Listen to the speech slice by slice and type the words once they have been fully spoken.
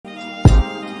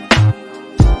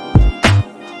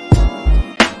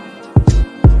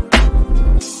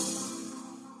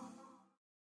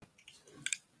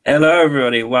Hello,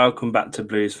 everybody. Welcome back to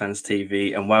Blues Fans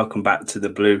TV and welcome back to the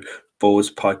Blue Balls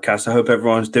podcast. I hope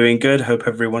everyone's doing good. Hope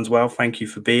everyone's well. Thank you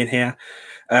for being here.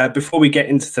 Before we get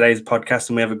into today's podcast,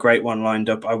 and we have a great one lined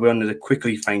up, I wanted to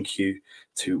quickly thank you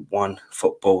to One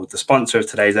Football, the sponsor of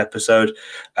today's episode.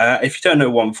 If you don't know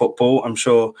One Football, I'm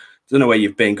sure, I don't know where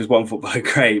you've been because One Football are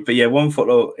great. But yeah, One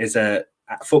Football is a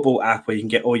football app where you can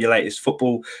get all your latest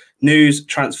football news,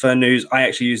 transfer news. I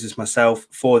actually use this myself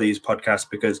for these podcasts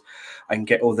because I can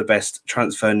get all the best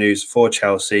transfer news for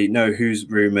Chelsea, know who's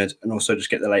rumoured, and also just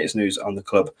get the latest news on the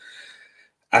club.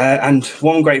 And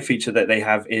one great feature that they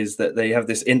have is that they have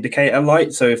this indicator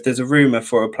light. So if there's a rumour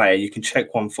for a player, you can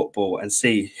check One Football and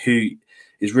see who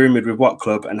is rumoured with what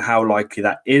club and how likely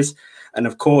that is. And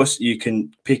of course, you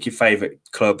can pick your favourite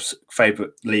clubs,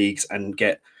 favourite leagues, and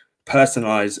get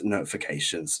personalised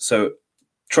notifications. So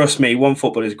trust me, One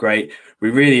Football is great.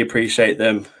 We really appreciate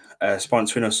them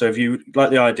sponsoring us. So if you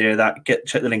like the idea of that,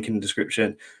 check the link in the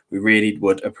description. We really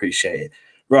would appreciate it.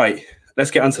 Right, let's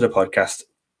get onto the podcast.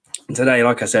 And today,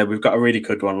 like I said, we've got a really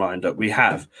good one lined up. We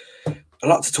have a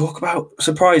lot to talk about.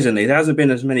 Surprisingly, there hasn't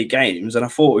been as many games, and I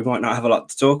thought we might not have a lot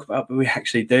to talk about, but we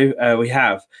actually do. We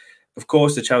have, of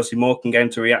course, the Chelsea Morecambe game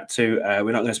to react to.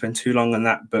 We're not going to spend too long on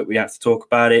that, but we have to talk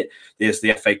about it. There's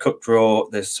the FA Cup draw.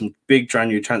 There's some big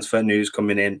January transfer news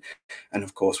coming in. And,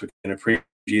 of course, we're going to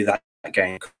preview that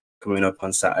game coming up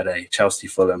on Saturday,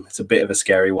 Chelsea-Fulham. It's a bit of a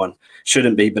scary one.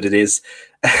 Shouldn't be, but it is.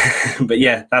 But,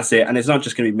 yeah, that's it. And it's not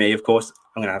just going to be me, of course.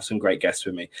 I'm going to have some great guests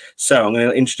with me. So I'm going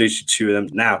to introduce you to them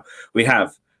now. We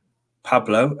have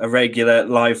Pablo, a regular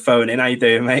live phone-in. How you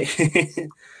doing, mate?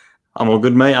 I'm all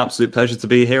good, mate. Absolute pleasure to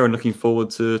be here and looking forward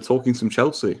to talking some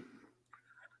Chelsea.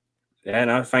 Yeah,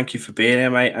 no, thank you for being here,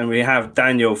 mate. And we have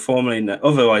Daniel,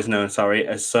 otherwise known,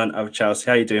 as Son of Chelsea.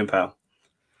 How you doing, pal?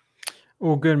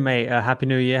 All good, mate. Happy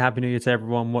New Year. Happy New Year to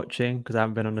everyone watching because I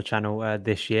haven't been on the channel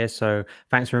this year. So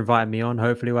thanks for inviting me on.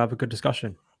 Hopefully we'll have a good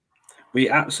discussion. We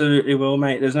absolutely will,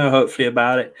 mate. There's no hopefully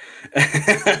about it.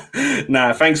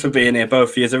 Nah, thanks for being here,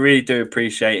 both of you. I really do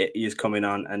appreciate it. He's coming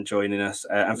on and joining us.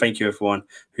 And thank you, everyone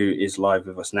who is live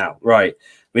with us now. Right,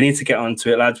 we need to get on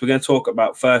to it, lads. We're going to talk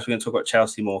about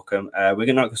Chelsea Morecambe.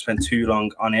 We're not going to spend too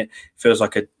long on it. Feels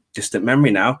like a distant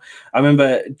memory now. I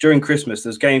remember during Christmas,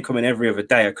 there's a game coming every other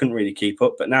day. I couldn't really keep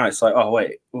up. But now it's like, oh,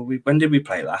 wait, well, when did we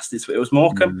play last? It was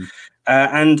Morecambe.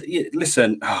 And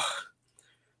listen...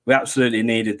 we absolutely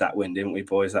needed that win, didn't we,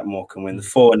 boys? That Morecambe win, the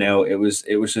 4-0.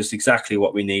 It was just exactly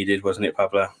what we needed, wasn't it,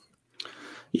 Pablo?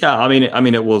 Yeah, I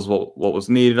mean, it was what was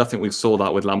needed. I think we saw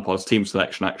that with Lampard's team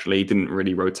selection. Actually, he didn't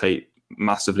really rotate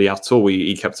massively at all.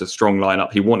 He kept a strong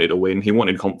lineup. He wanted a win. He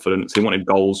wanted confidence. He wanted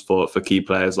goals for key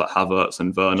players like Havertz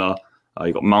and Werner.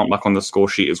 He got Mount back on the score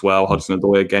sheet as well.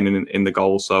 Hudson-Odoi again in the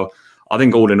goal. So I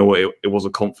think all in all, it was a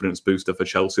confidence booster for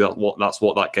Chelsea. That's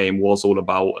what that game was all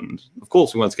about. And of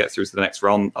course, we wanted to get through to the next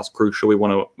round. That's crucial. We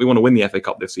want to win the FA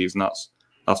Cup this season.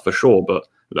 That's for sure. But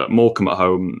look, Morecambe at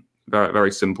home, very very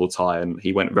simple tie, and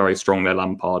he went very strong there,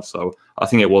 Lampard. So I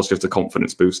think it was just a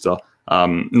confidence booster.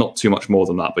 Not too much more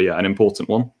than that, but yeah, an important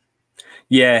one.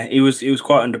 Yeah, he was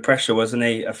quite under pressure, wasn't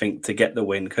he? I think to get the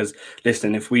win because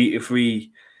listen, if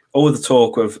we all the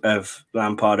talk of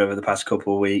Lampard over the past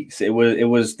couple of weeks, there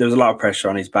was a lot of pressure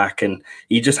on his back, and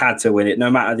he just had to win it, no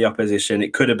matter the opposition.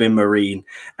 It could have been Marine,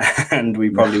 and we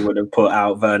probably would have put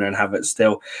out Werner and Havertz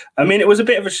still. I mean, it was a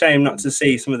bit of a shame not to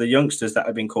see some of the youngsters that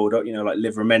had been called up, like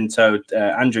Livramento.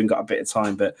 Andrew got a bit of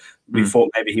time, but we thought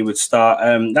maybe he would start.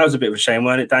 That was a bit of a shame,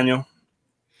 wasn't it, Daniel?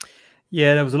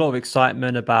 Yeah, there was a lot of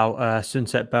excitement about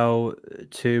Sunset Bell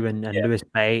too, and Lewis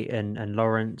Bay and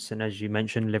Lawrence, and as you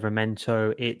mentioned,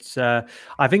 Livramento. It's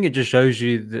I think it just shows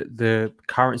you the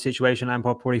current situation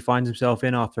Lampard probably finds himself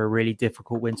in after a really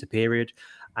difficult winter period,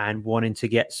 and wanting to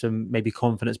get some maybe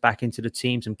confidence back into the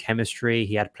team, some chemistry.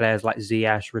 He had players like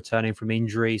Ziyech returning from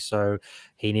injury, so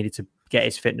he needed to get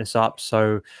his fitness up.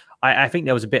 So I think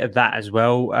there was a bit of that as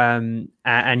well. And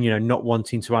not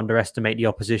wanting to underestimate the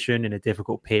opposition in a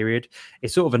difficult period.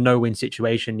 It's sort of a no-win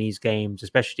situation, these games,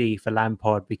 especially for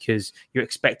Lampard, because you're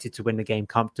expected to win the game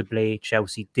comfortably.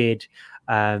 Chelsea did.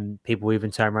 People even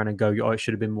turn around and go, oh, it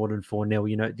should have been more than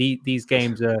 4-0. These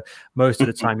games are most of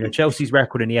the time, Chelsea's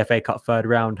record in the FA Cup third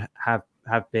round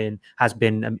has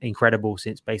been incredible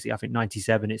since basically I think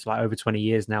 97. It's like over 20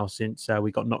 years now since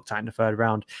we got knocked out in the third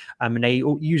round, and they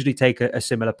usually take a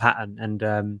similar pattern,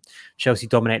 and Chelsea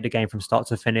dominate the game from start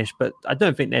to finish. But I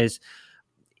don't think it's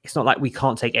not like we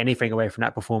can't take anything away from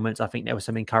that performance. I think there were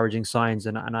some encouraging signs,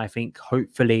 and I think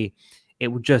hopefully it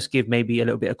will just give maybe a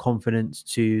little bit of confidence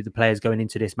to the players going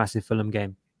into this massive Fulham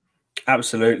game.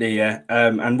 Absolutely, yeah.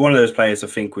 And one of those players I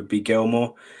think would be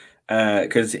Gilmour.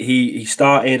 because he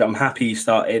started. I'm happy he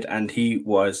started, and he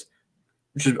was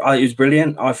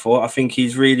brilliant. I think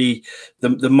he's really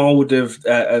the mold of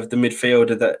the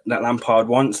midfielder that Lampard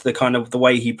wants. The kind of the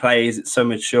way he plays, it's so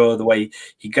mature. The way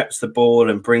he gets the ball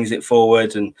and brings it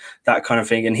forward, and that kind of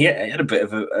thing. And he had a bit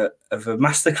of a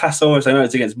masterclass almost. I know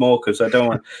it's against Morecambe, so I don't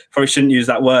want probably shouldn't use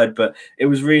that word, but it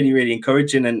was really, really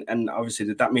encouraging. And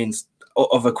obviously that means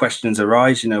other questions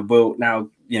arise. Will now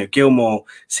Gilmour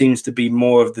seems to be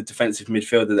more of the defensive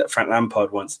midfielder that Frank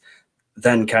Lampard wants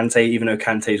than Kante, even though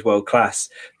Kante is world class.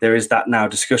 There is that now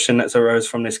discussion that's arose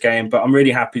from this game, but I'm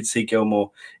really happy to see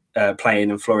Gilmour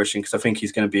playing and flourishing, because I think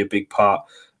he's going to be a big part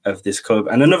of this club.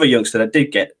 And another youngster that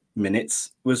did get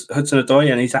minutes was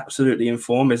Hudson-Odoi, and he's absolutely in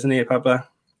form, isn't he, Pablo?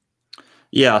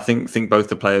 Yeah, I think both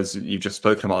the players you've just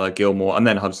spoken about, Gilmour and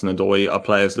then Hudson-Odoi, are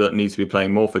players that need to be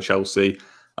playing more for Chelsea.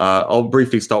 I'll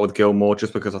briefly start with Gilmour,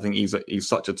 just because I think he's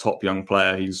such a top young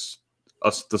player. He's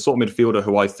the sort of midfielder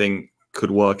who I think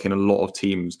could work in a lot of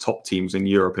teams, top teams in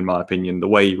Europe, in my opinion. The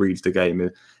way he reads the game,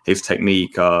 his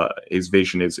technique, his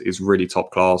vision is really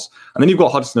top class. And then you've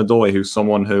got Hudson-Odoi, who's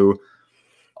someone who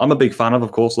I'm a big fan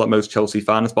of course, like most Chelsea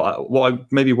fans. But what I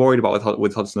may be worried about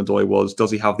with Hudson-Odoi was,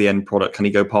 does he have the end product? Can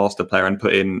he go past the player and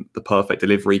put in the perfect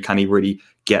delivery? Can he really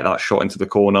get that shot into the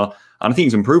corner? And I think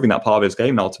he's improving that part of his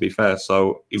game now, to be fair.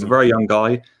 So he's a very young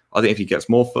guy. I think if he gets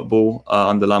more football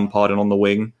under Lampard and on the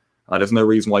wing, there's no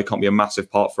reason why he can't be a massive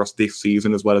part for us this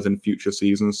season as well as in future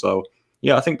seasons. So,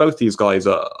 yeah, I think both these guys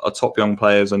are top young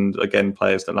players, and again,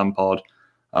 players that Lampard,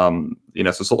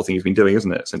 it's the sort of thing he's been doing,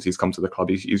 isn't it? Since he's come to the club,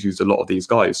 he's used a lot of these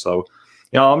guys. So,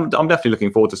 I'm definitely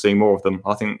looking forward to seeing more of them.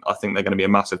 I think they're going to be a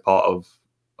massive part of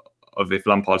if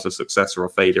Lampard's a success or a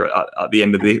failure at the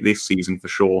end of this season for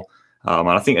sure. And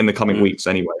I think in the coming weeks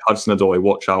anyway, Hudson-Odoi,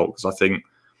 watch out, because I think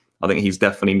he's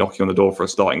definitely knocking on the door for a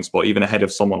starting spot, even ahead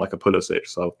of someone like a Pulisic.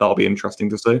 So that'll be interesting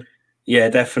to see. Yeah,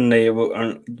 definitely.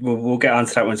 We'll get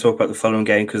onto that when we talk about the following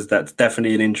game, because that's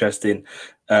definitely an interesting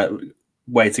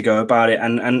way to go about it.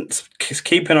 And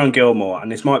keeping on Gilmour,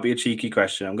 and this might be a cheeky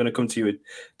question. I'm going to come to you,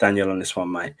 Daniel, on this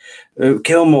one, mate.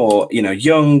 Gilmour,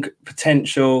 young,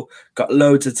 potential, got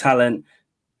loads of talent.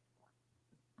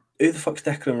 Who the fuck's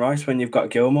Declan Rice when you've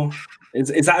got Gilmour?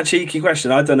 Is that a cheeky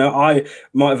question? I don't know. I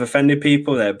might have offended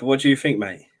people there, but what do you think,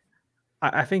 mate?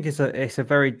 I think it's a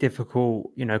very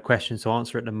difficult, question to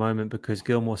answer at the moment, because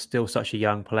Gilmour's still such a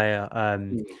young player.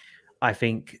 I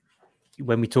think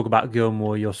when we talk about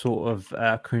Gilmour, you're sort of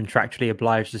contractually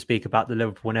obliged to speak about the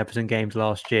Liverpool and Everton games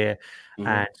last year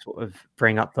and sort of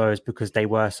bring up those, because they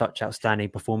were such outstanding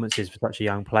performances for such a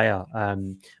young player.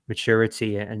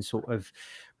 Maturity and sort of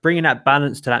bringing that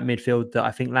balance to that midfield that I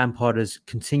think Lampard has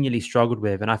continually struggled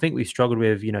with. And I think we've struggled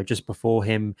with, just before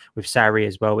him with Sarri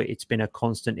as well. It's been a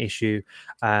constant issue.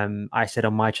 I said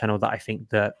on my channel that I think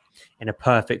that in a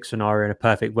perfect scenario, in a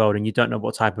perfect world, and you don't know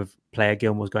what type of player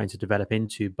Gilmour's going to develop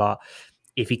into, but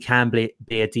if he can be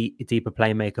a deeper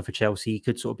playmaker for Chelsea, he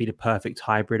could sort of be the perfect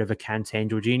hybrid of a Kante and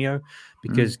Jorginho,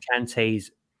 because Kante's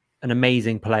an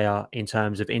amazing player in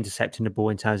terms of intercepting the ball,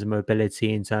 in terms of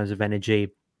mobility, in terms of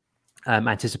energy,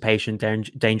 anticipation,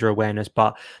 danger awareness,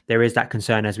 but there is that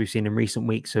concern, as we've seen in recent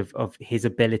weeks, of his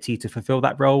ability to fulfill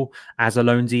that role as a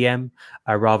lone DM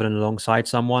rather than alongside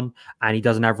someone. And he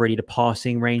doesn't have really the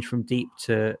passing range from deep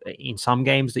to in some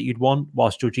games that you'd want,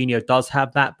 whilst Jorginho does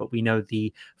have that, but we know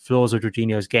the flaws of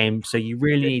Jorginho's game. So you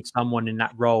really need someone in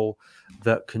that role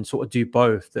that can sort of do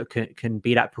both, that can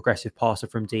be that progressive passer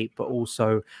from deep, but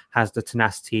also has the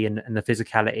tenacity and the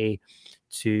physicality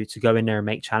to go in there and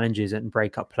make challenges and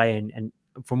break up play. And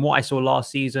from what I saw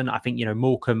last season, I think,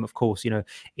 Morecambe, of course,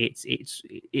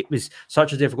 it was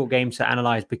such a difficult game to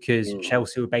analyze, because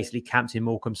Chelsea were basically camped in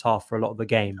Morecambe's half for a lot of the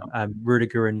game.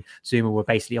 Rudiger and Zuma were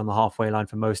basically on the halfway line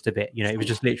for most of it. It was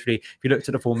just literally, if you looked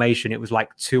at the formation, it was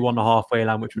like two on the halfway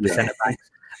line, which were the centre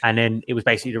backs. And then it was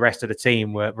basically the rest of the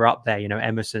team were up there,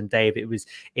 Emerson, Dave.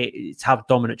 It's how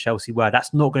dominant Chelsea were.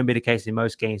 That's not going to be the case in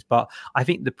most games. But I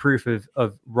think the proof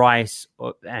of Rice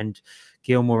and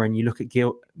Gilmour, and you look at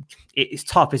it's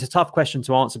tough. It's a tough question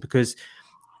to answer, because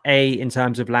in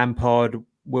terms of Lampard,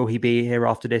 will he be here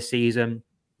after this season?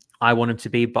 I want him to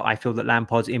be, but I feel that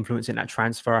Lampard's influence in that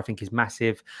transfer, I think, is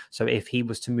massive. So if he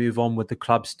was to move on, would the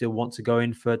club still want to go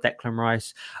in for Declan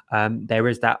Rice? There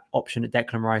is that option that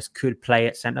Declan Rice could play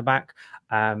at centre-back.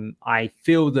 I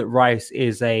feel that Rice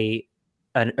is a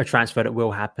transfer that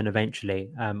will happen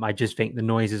eventually. I just think the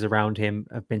noises around him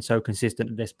have been so consistent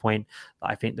at this point that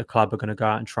I think the club are going to go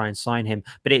out and try and sign him.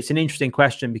 But it's an interesting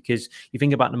question, because you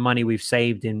think about the money we've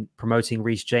saved in promoting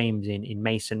Reece James, in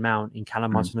Mason Mount, in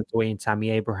Callum Hudson-Odoi, in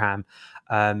Tammy Abraham.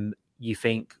 You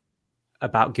think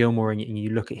about Gilmore, and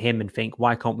you look at him and think,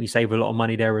 why can't we save a lot of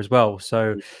money there as well?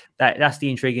 So that's the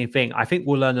intriguing thing. I think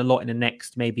we'll learn a lot in the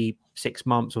next maybe 6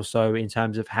 months or so in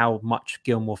terms of how much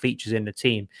Gilmore features in the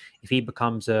team. If he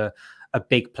becomes a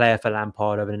big player for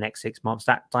Lampard over the next 6 months,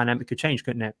 that dynamic could change,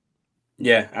 couldn't it?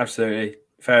 Yeah, absolutely.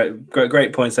 Fair,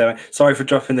 great points there. Sorry for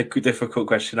dropping the difficult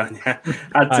question on you.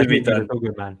 Had to be done.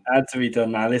 Good, man. Had to be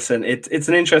done now. Listen, it's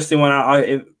an interesting one.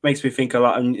 It makes me think a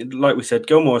lot. And like we said,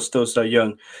 Gilmore is still so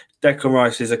young. Declan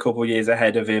Rice is a couple of years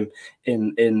ahead of him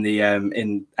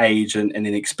in age and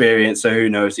in experience. So who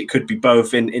knows? It could be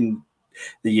both in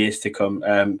the years to come.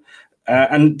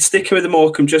 And sticking with the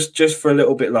Morecambe just for a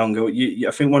little bit longer.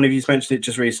 I think one of you mentioned it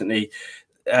just recently.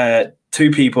 Two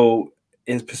people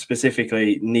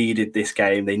specifically needed this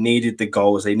game. They needed the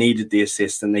goals, they needed the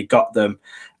assists, and they got them.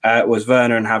 Was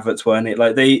Werner and Havertz, weren't it?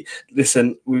 Like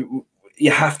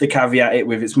you have to caveat it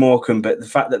with it's Morecambe, but the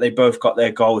fact that they both got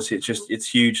their goals, it's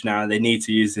huge now. They need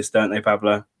to use this, don't they,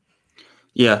 Pablo?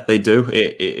 Yeah, they do.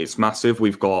 It's massive.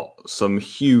 We've got some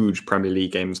huge Premier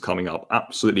League games coming up.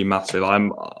 Absolutely massive.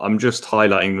 I'm just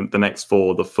highlighting the next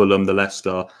four: the Fulham, the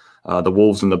Leicester, the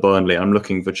Wolves, and the Burnley. I'm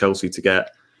looking for Chelsea to get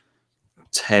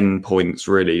 10 points,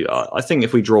 really. I think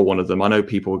if we draw one of them, I know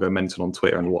people will go mental on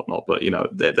Twitter and whatnot, but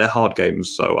they're hard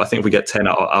games. So I think if we get 10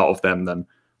 out of them, then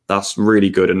that's really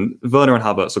good. And Werner and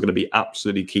Havertz are going to be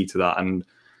absolutely key to that. And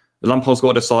Lampard's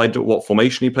got to decide what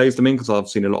formation he plays them in, because I've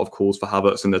seen a lot of calls for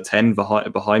Havertz in the 10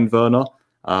 behind Werner.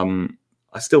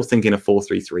 I still think in a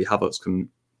 4-3-3, Havertz can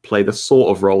play the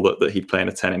sort of role that he'd play in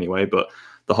a 10 anyway, but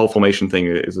the whole formation thing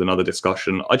is another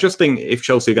discussion. I just think if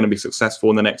Chelsea are going to be successful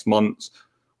in the next months,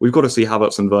 we've got to see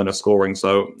Havertz and Werner scoring.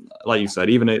 So, like you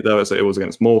said, even though it was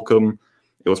against Morecambe,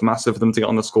 it was massive for them to get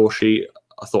on the score sheet.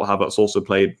 I thought Havertz also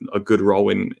played a good role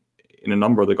in a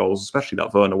number of the goals, especially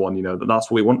that Werner one. That's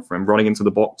what we want from him, running into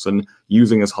the box and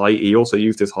using his height. He also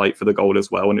used his height for the goal as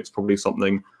well, and it's probably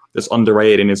something that's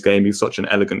underrated in his game. He's such an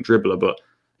elegant dribbler, but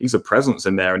he's a presence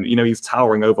in there, and he's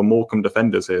towering over Morecambe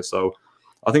defenders here. So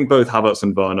I think both Havertz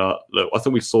and Werner, look, I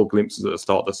think we saw glimpses at the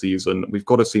start of the season. We've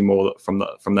got to see more from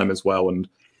them as well. And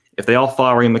if they are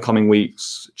firing in the coming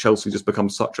weeks, Chelsea just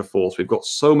becomes such a force. We've got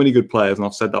so many good players, and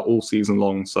I've said that all season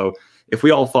long. So if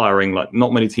we are firing,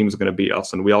 not many teams are going to beat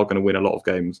us, and we are going to win a lot of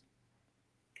games.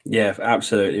 Yeah,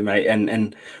 absolutely, mate.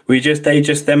 And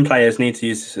them players need to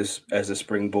use this as a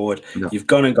springboard. Yeah. You've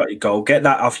gone and got your goal. Get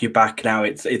that off your back now.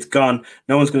 It's gone.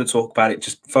 No one's going to talk about it.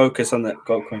 Just focus on the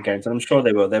goal games, and I'm sure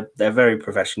they will. They're very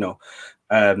professional.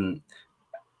 So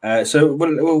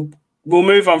we'll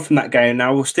move on from that game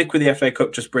now. We'll stick with the FA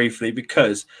Cup just briefly,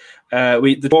 because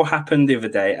the draw happened the other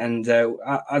day, and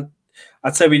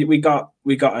I'd say we got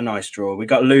a nice draw. We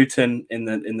got Luton in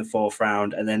the fourth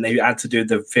round, and then they had to do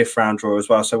the fifth round draw as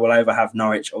well. So we'll either have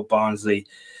Norwich or Barnsley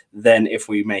then if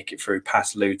we make it through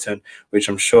past Luton, which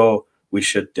I'm sure we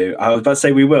should do. I was about to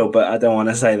say we will, but I don't want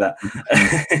to say that.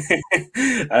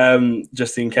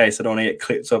 Just in case I don't want to get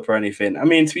clipped up or anything. I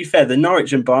mean, to be fair, the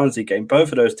Norwich and Barnsley game,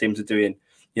 both of those teams are doing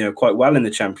quite well in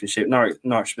the Championship,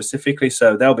 Norwich specifically,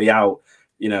 so they'll be out,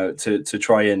 to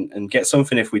try and get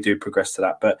something if we do progress to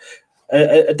that. But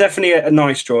definitely a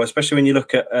nice draw, especially when you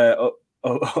look at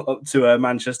up to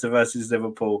Manchester versus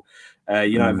Liverpool,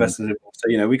 United versus Liverpool.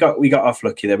 So we got off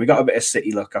lucky there. We got a bit of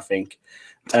City luck, I think.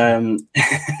 And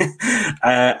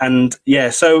yeah,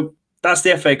 so that's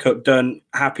the FA Cup done.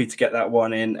 Happy to get that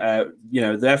one in.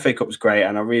 The FA Cup was great,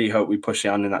 and I really hope we push it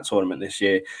on in that tournament this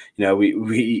year.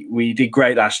 We did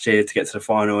great last year to get to the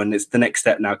final, and it's the next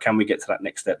step now. Can we get to that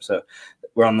next step? So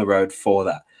we're on the road for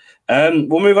that.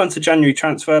 We'll move on to January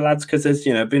transfer, lads, because there's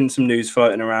been some news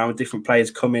floating around. Different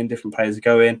players come in, different players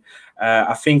go in.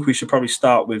 I think we should probably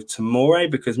start with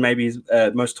Tomori, because maybe he's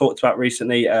most talked about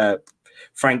recently.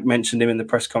 Frank mentioned him in the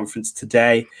press conference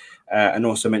today. And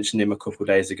also mentioned him a couple of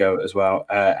days ago as well.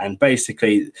 And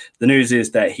basically, the news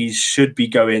is that he should be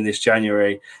going this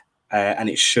January, and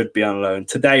it should be on loan.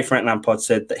 Today, Frank Lampard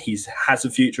said that he has a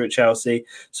future at Chelsea.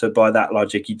 So by that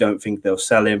logic, you don't think they'll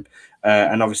sell him.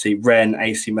 And obviously, Rennes,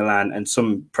 AC Milan, and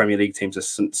some Premier League teams are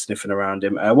sniffing around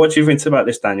him. What do you think about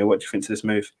this, Daniel? What do you think to this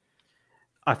move?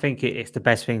 I think it's the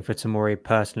best thing for Tomori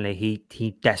personally.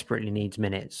 He desperately needs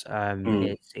minutes.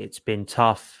 It's been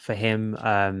tough for him.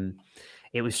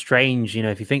 It was strange,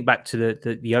 if you think back to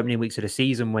the opening weeks of the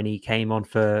season when he came on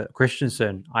for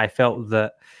Christensen, I felt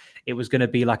that it was going to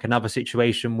be like another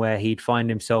situation where he'd find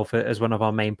himself as one of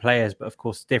our main players. But of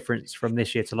course, the difference from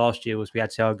this year to last year was we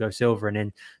had Thiago Silva, and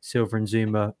then Silva and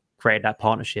Zuma created that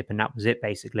partnership, and that was it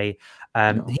basically.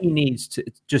 He needs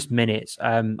just minutes.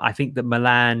 I think that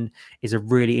Milan is a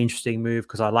really interesting move,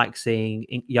 because I like seeing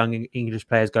young English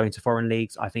players going to foreign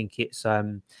leagues. I think it's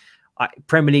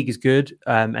Premier League is good,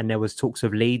 and there was talks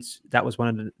of Leeds. That was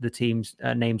one of the team's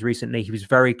names recently. He was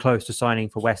very close to signing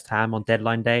for West Ham on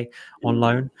deadline day on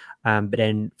loan, but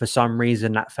then for some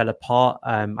reason that fell apart.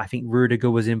 I think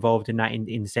Rudiger was involved in that in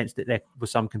the sense that there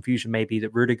was some confusion maybe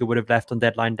that Rudiger would have left on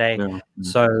deadline day. Yeah.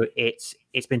 So it's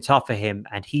been tough for him,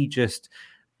 and he just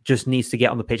needs to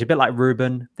get on the pitch, a bit like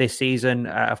Ruben this season,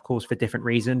 of course, for different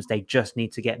reasons. They just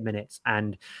need to get minutes.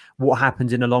 And what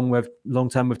happens in the long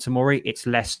term with Tomori, it's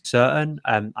less certain.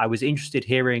 I was interested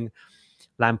hearing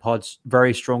Lampard's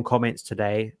very strong comments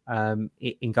today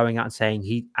in going out and saying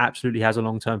he absolutely has a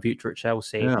long-term future at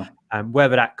Chelsea. Yeah.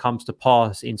 Whether that comes to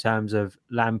pass in terms of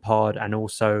Lampard, and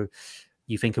also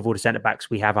you think of all the centre-backs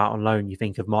we have out on loan. You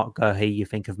think of Mark Guehi, you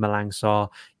think of Malang Sarr,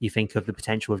 you think of the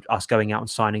potential of us going out and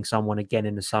signing someone again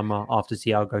in the summer after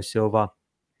Thiago Silva.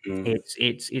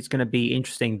 It's going to be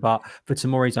interesting, but for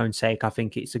Tomori's own sake, I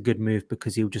think it's a good move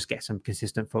because he'll just get some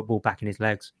consistent football back in his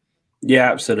legs. Yeah,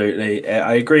 absolutely.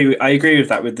 I agree with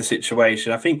that, with the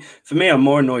situation. I think for me, I'm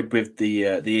more annoyed with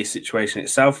the situation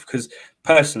itself, because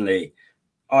personally,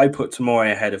 I put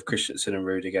Tomori ahead of Christensen and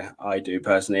Rudiger. I do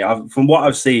personally. From what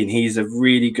I've seen, he's a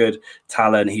really good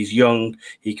talent. He's young.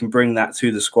 He can bring that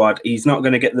to the squad. He's not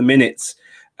going to get the minutes,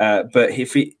 but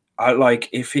he's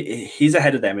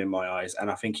ahead of them in my eyes, and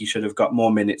I think he should have got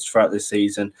more minutes throughout this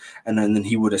season, and then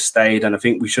he would have stayed. And I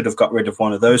think we should have got rid of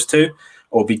one of those two,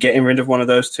 or be getting rid of one of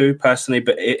those two personally.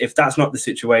 But if that's not the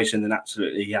situation, then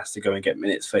absolutely he has to go and get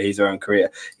minutes for his own career.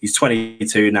 He's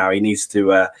 22 now. He needs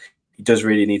to. He does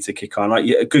really need to kick on. Like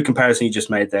a good comparison you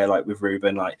just made there, like with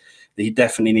Ruben, like he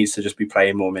definitely needs to just be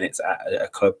playing more minutes at a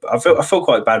club. I feel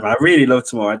quite bad, man. I really love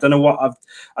Tomori.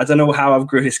 I don't know how I've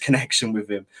grew this connection with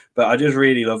him, but I just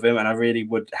really love him, and I really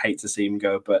would hate to see him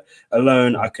go. But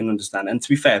alone, I can understand. And to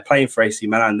be fair, playing for AC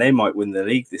Milan, they might win the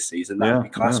league this season. That would be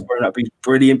class for him. That'd be a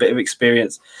brilliant bit of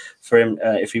experience for him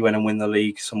if he went and win the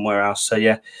league somewhere else. So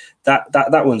yeah.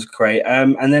 That one's great.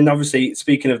 And then obviously,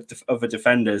 speaking of other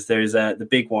defenders, there is the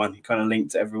big one kind of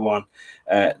linked to everyone.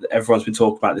 Everyone's been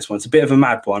talking about this one. It's a bit of a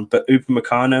mad one, but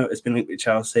Upamecano has been linked with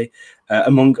Chelsea,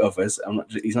 among others.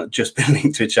 He's not just been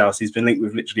linked to Chelsea. He's been linked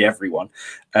with literally everyone.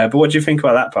 But what do you think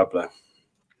about that, Pablo?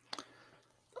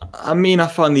 I mean, I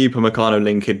find the Upamecano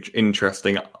link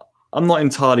interesting. I'm not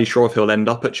entirely sure if he'll end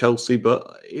up at Chelsea,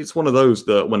 but it's one of those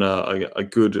that when a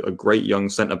great young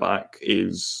centre-back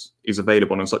is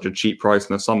available on such a cheap price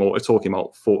in the summer, we're talking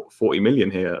about 40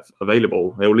 million here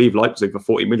available. He'll leave Leipzig for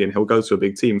 40 million. He'll go to a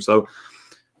big team. So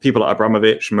people like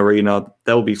Abramovich, Marina,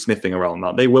 they'll be sniffing around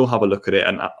that. They will have a look at it,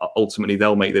 and ultimately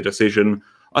they'll make the decision.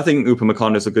 I think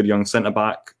Upamecano is a good young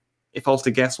centre-back. If I was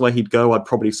to guess where he'd go, I'd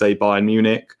probably say Bayern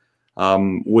Munich.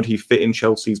 Would he fit in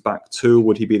Chelsea's back too?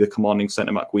 Would he be the commanding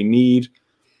centre-back we need?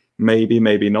 Maybe,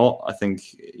 maybe not. I think,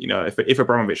 if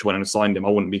Abramovich went and signed him, I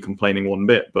wouldn't be complaining one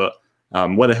bit. But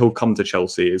whether he'll come to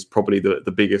Chelsea is probably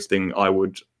the biggest thing I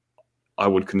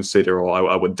would consider, or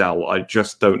I would doubt. I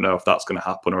just don't know if that's going to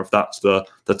happen, or if that's the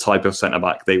type of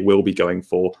centre-back they will be going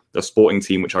for. The sporting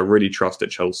team, which I really trust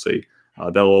at Chelsea,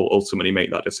 they'll ultimately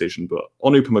make that decision. But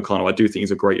on Upamecano, I do think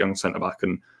he's a great young centre-back,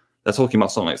 and they're talking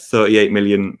about something like 38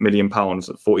 million pounds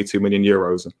at 42 million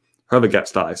euros. Whoever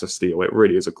gets that is a steal. It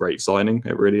really is a great signing.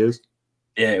 It really is.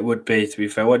 Yeah, it would be, to be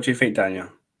fair. What do you think, Daniel?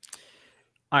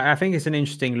 I think it's an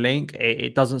interesting link.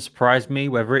 It doesn't surprise me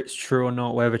whether it's true or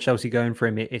not, whether Chelsea going for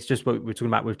him. It's just what we're talking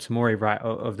about with Tomori, right?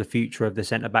 Of the future of the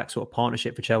centre-back sort of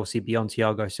partnership for Chelsea beyond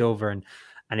Thiago Silva.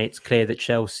 And it's clear that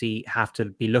Chelsea have to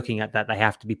be looking at that. They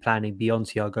have to be planning beyond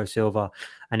Thiago Silva.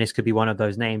 And this could be one of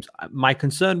those names. My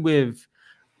concern with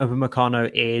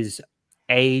Upamecano is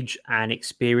age and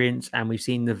experience, and we've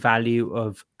seen the value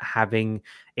of having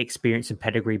experience and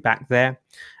pedigree back there.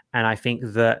 And I think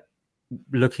that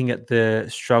looking at the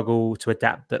struggle to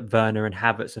adapt that Werner and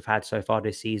Havertz have had so far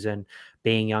this season,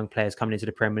 being young players coming into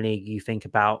the Premier League, you think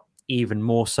about even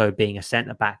more so being a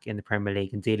centre-back in the Premier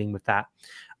League and dealing with that.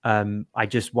 I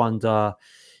just wonder,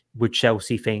 would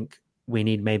Chelsea think we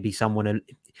need maybe someone...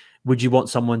 Would you want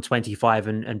someone 25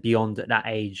 and beyond at that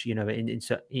age,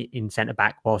 in centre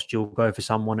back, whilst you'll go for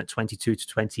someone at 22 to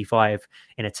 25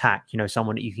 in attack,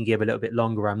 someone that you can give a little bit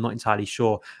longer? I'm not entirely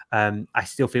sure. I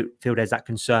still feel there's that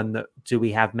concern that do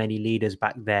we have many leaders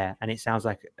back there? And it sounds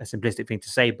like a simplistic thing to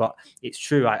say, but it's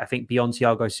true. I think beyond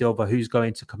Thiago Silva, who's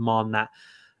going to command that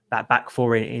back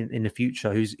four in the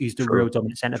future, who's the real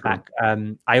dominant centre back.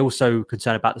 I also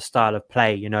concerned about the style of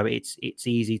play. It's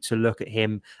easy to look at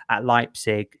him at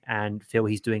Leipzig and feel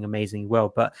he's doing amazingly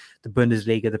well, but the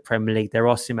Bundesliga, the Premier League, there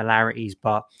are similarities,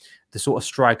 but the sort of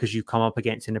strikers you come up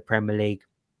against in the Premier League,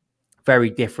 very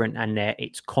different, and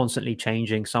it's constantly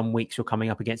changing. Some weeks you're coming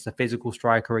up against a physical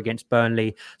striker against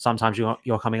Burnley. Sometimes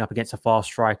you're coming up against a fast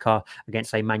striker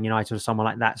against, say, Man United or someone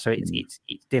like that. So it's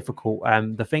difficult.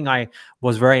 The thing I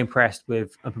was very impressed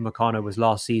with Upamecano was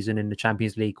last season in the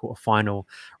Champions League quarter-final,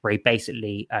 where he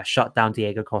basically shut down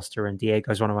Diego Costa, and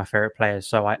Diego's one of my favorite players.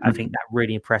 So I think that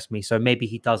really impressed me. So maybe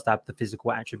he does have the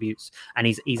physical attributes, and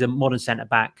he's a modern centre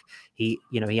back. He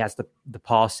has the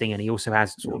passing, and he also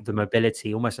has sort of the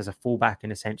mobility, almost as a fullback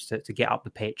in a sense, to get up the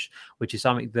pitch, which is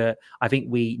something that I think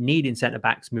we need in centre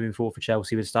backs moving forward for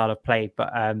Chelsea with style of play.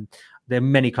 But there are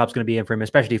many clubs going to be in for him,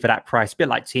 especially for that price. A bit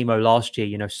like Timo last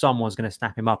year, someone's going to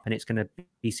snap him up, and it's going to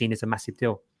be seen as a massive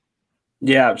deal.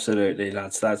 Yeah, absolutely,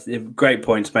 lads. That's great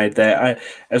points made there.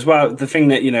 As well, the thing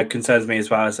that concerns me as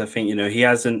well is I think he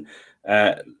hasn't.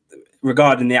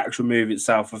 Regarding the actual move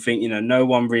itself, I think no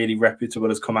one really reputable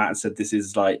has come out and said this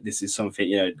is something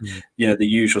the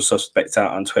usual suspects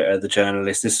out on Twitter, the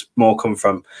journalists. This more come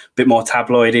from a bit more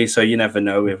tabloidy, so you never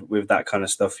know with that kind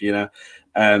of stuff,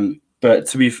 But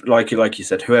to be like you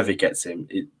said, whoever gets him,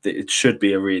 it should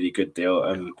be a really good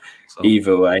deal.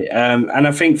 Either way, and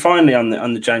I think finally on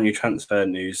the January transfer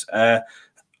news, I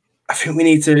think we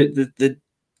need to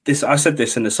this. I said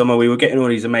this in the summer. We were getting all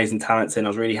these amazing talents in. I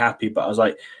was really happy, but I was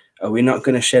like, are we not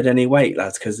going to shed any weight,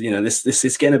 lads? Because this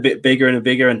is getting a bit bigger and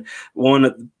bigger. And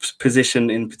one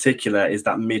position in particular is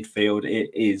that midfield.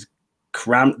 It is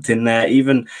cramped in there.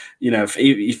 Even if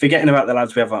you're forgetting about the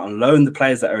lads we have on loan, the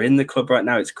players that are in the club right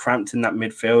now, it's cramped in that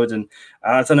midfield. And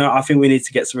I don't know. I think we need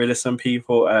to get rid of some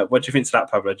people. What do you think to that,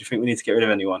 Pablo? Do you think we need to get rid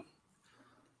of anyone?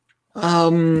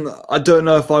 I don't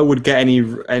know if I would get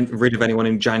rid of anyone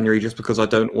in January, just because I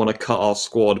don't want to cut our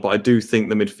squad. But I do think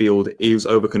the midfield is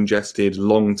over congested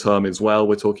long term as well.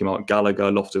 We're talking about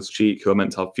Gallagher, Loftus-Cheek, who are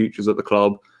meant to have futures at the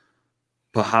club.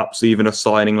 Perhaps even a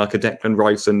signing like a Declan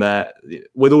Rice in there.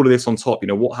 With all of this on top,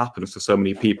 what happens to so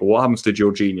many people? What happens to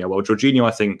Jorginho? Well, Jorginho,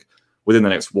 I think within the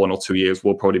next 1 or 2 years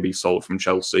will probably be sold from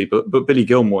Chelsea. But Billy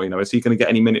Gilmour, is he going to get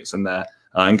any minutes in there?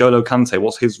 And N'Golo Kante,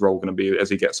 what's his role going to be as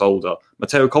he gets older?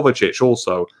 Mateo Kovacic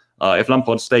also, if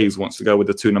Lampard stays, wants to go with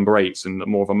the 2 number 8s and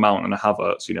more of a Mount and a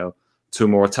Havertz, 2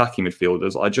 more attacking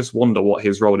midfielders. I just wonder what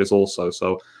his role is also.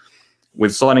 So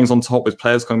with signings on top, with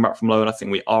players coming back from loan, I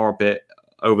think we are a bit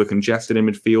over congested in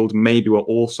midfield. Maybe we're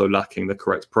also lacking the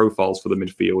correct profiles for the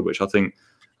midfield, which I think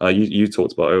you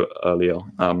talked about earlier,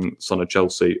 son of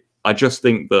Chelsea. I just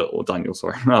think that, or Daniel,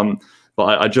 sorry, but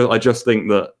I just think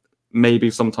that maybe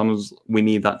sometimes we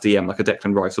need that DM, like a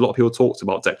Declan Rice. A lot of people talked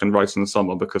about Declan Rice in the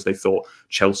summer because they thought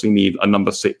Chelsea need a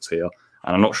number 6 here,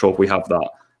 and I'm not sure if we have that.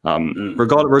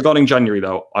 Regarding January,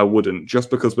 though, I wouldn't,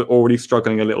 just because we're already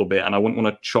struggling a little bit, and I wouldn't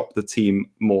want to chop the team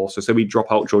more. So say we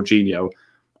drop out Jorginho,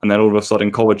 and then all of a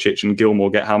sudden Kovacic and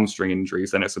Gilmour get hamstring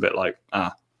injuries, then it's a bit like,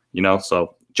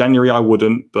 So January I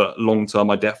wouldn't, but long term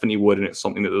I definitely would, and it's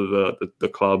something that the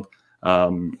club,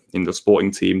 in the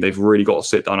sporting team, they've really got to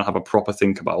sit down and have a proper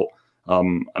think about,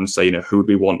 and say, who do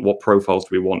we want, what profiles do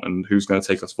we want, and who's going to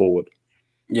take us forward.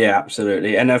 Yeah,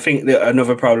 absolutely. And I think that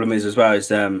another problem is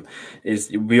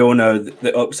we all know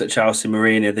the ups at Chelsea,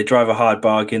 Mourinho, they drive a hard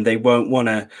bargain. They won't want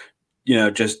to,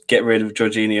 just get rid of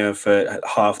Jorginho for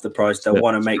half the price. They'll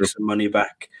want to make some money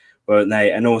back, won't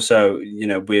they? And also,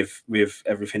 with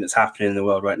everything that's happening in the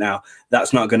world right now,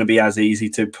 that's not going to be as easy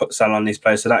to sell on these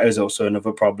players. So that is also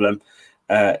another problem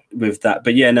with that.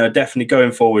 But yeah, no, definitely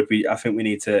going forward, I think we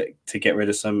need to get rid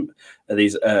of some of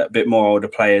these bit more older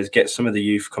players, get some of the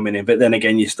youth coming in. But then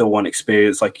again, you still want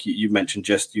experience, like you mentioned.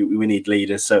 We need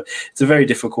leaders, so it's a very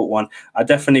difficult one. I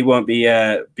definitely won't be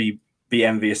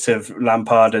envious of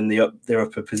Lampard and their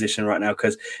upper position right now,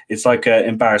 because it's like an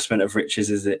embarrassment of riches,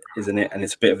 isn't it? And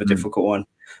it's a bit of a difficult one.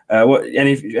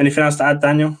 Anything else to add,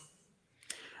 Daniel?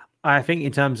 I think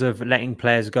in terms of letting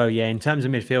players go, in terms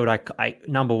of midfield, I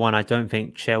number one, I don't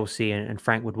think Chelsea and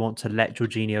Frank would want to let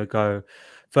Jorginho go.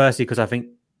 Firstly, because I think,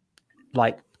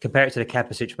 like, compare it to the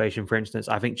Kepa situation, for instance,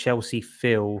 I think Chelsea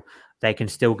feel they can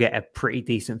still get a pretty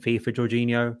decent fee for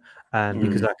Jorginho,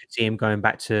 because I could see him going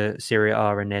back to Serie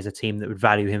A, and there's a team that would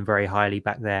value him very highly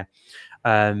back there.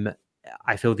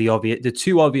 I feel the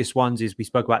 2 obvious ones is we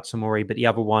spoke about Tomori, but the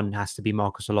other one has to be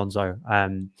Marcos Alonso. I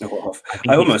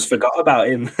almost forgot about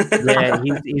him. Yeah,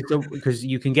 because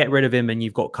you can get rid of him, and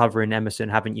you've got cover in Emerson,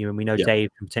 haven't you? And we know Dave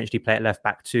can potentially play at left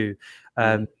back too.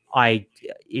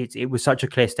 It was such a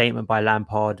clear statement by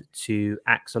Lampard to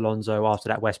axe Alonso after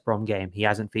that West Brom game. He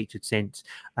hasn't featured since,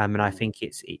 and I think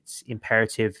it's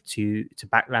imperative to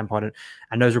back Lampard.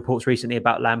 And those reports recently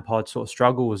about Lampard's sort of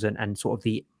struggles and sort of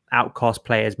the outcast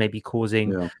players, maybe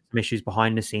causing some issues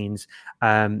behind the scenes.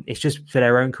 It's just for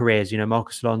their own careers.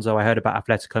 Marcos Alonso, I heard about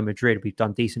Atletico Madrid. We've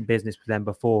done decent business with them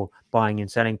before, buying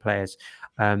and selling players.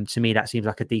 To me, that seems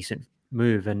like a decent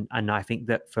move. And I think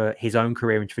that for his own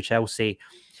career and for Chelsea,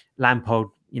 Lampard,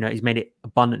 he's made it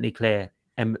abundantly clear.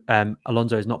 And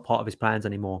Alonso is not part of his plans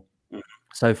anymore.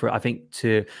 So I think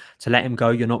to let him go,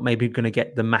 you're not maybe going to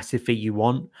get the massive fee you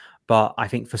want. But I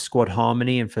think for squad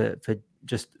harmony and for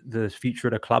just the future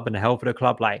of the club and the health of the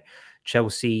club, like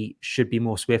Chelsea should be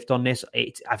more swift on this.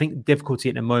 I think difficulty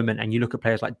at the moment, and you look at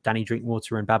players like Danny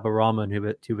Drinkwater and Baba Rahman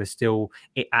who are still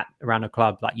at around the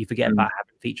club, like you forget about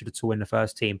having featured at all in the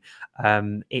first team.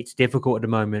 It's difficult at the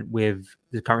moment with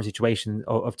the current situation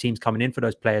of teams coming in for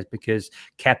those players because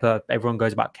Kepa, everyone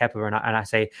goes about Kepa, and I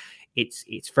say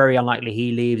it's very unlikely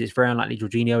he leaves. It's very unlikely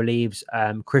Jorginho leaves.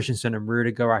 Christensen and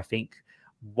Rudiger, I think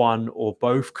one or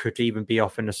both could even be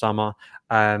off in the summer.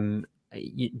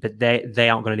 But they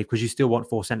aren't going to leave because you still want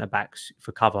 4 centre backs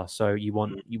for cover. So you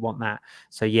want that.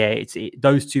 So yeah,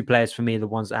 those 2 players for me are the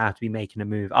ones that have to be making a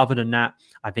move. Other than that,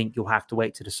 I think you'll have to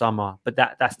wait to the summer. But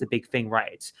that's the big thing,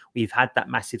 right? We've had that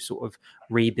massive sort of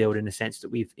rebuild in the sense that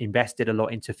we've invested a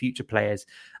lot into future players,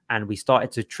 and we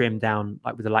started to trim down,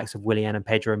 like with the likes of Willian and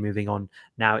Pedro moving on.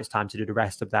 Now it's time to do the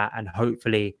rest of that, and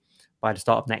hopefully by the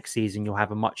start of next season, you'll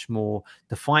have a much more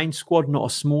defined squad, not a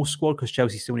small squad, because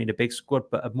Chelsea still need a big squad,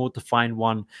 but a more defined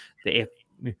one that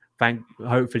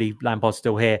hopefully Lampard's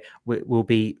still here, will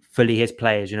be fully his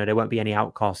players. There won't be any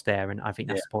outcasts there, and I think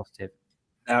that's positive.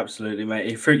 Absolutely, mate.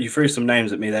 You threw some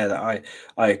names at me there that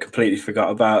I completely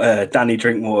forgot about. Danny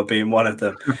Drinkwater being one of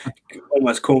them.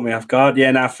 Almost caught me off guard.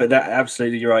 Yeah, now for that,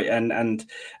 absolutely, you're right. And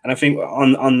I think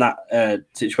on that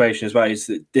situation as well is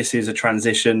that this is a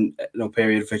transition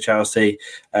period for Chelsea,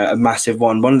 a massive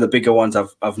one of the bigger ones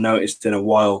I've noticed in a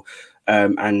while,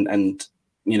 and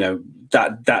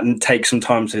that takes some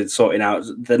time to sort it out.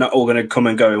 They're not all going to come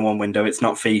and go in one window. It's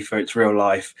not FIFA, it's real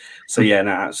life. So yeah,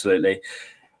 no, absolutely.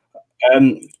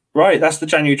 Right, that's the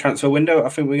January transfer window. I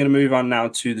think we're going to move on now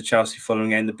to the Chelsea Fulham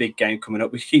game, the big game coming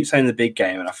up. We keep saying the big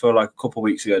game, and I feel like a couple of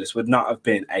weeks ago this would not have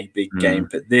been a big game,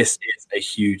 but this is a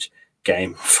huge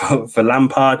game for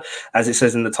Lampard. As it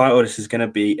says in the title, this is going to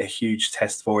be a huge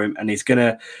test for him, and he's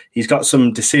got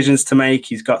some decisions to make.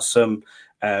 He's got some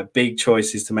big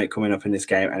choices to make coming up in this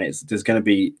game, and there's going to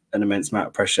be an immense amount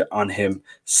of pressure on him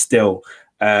still.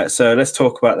 So let's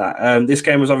talk about that. This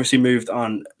game was obviously moved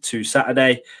on to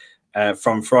Saturday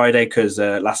from Friday because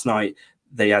last night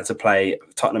they had to play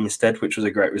Tottenham instead, which was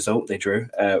a great result. They drew,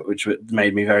 which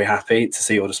made me very happy to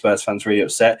see all the Spurs fans really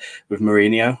upset with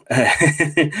Mourinho.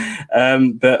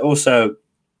 But also,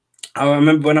 I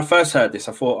remember when I first heard this,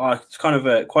 I thought, it's kind of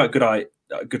a quite a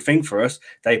good thing for us.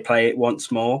 They play it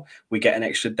once more. We get an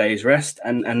extra day's rest,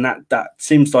 and that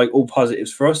seems like all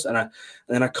positives for us. And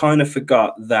then I kind of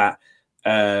forgot that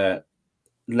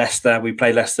Leicester, we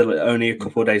play Leicester only a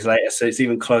couple of days later, so it's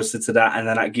even closer to that, and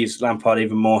then that gives Lampard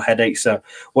even more headaches. So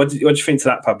what do you think to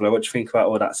that, Pablo? What do you think about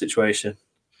all that situation?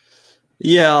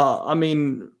 Yeah, I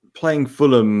mean, playing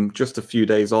Fulham just a few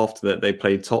days after that, they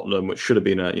played Tottenham, which should have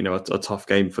been a tough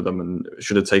game for them and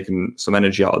should have taken some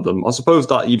energy out of them. I suppose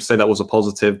that you'd say that was a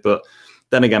positive, but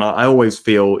then again, I always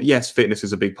feel, yes, fitness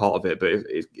is a big part of it, but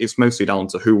it's mostly down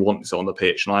to who wants it on the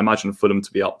pitch. And I imagine Fulham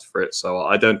to be up for it. So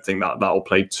I don't think that will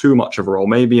play too much of a role,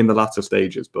 maybe in the latter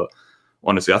stages. But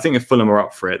honestly, I think if Fulham are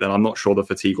up for it, then I'm not sure the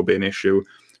fatigue will be an issue.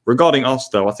 Regarding us,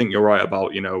 though, I think you're right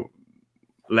about,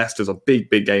 Leicester's a big,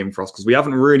 big game for us because we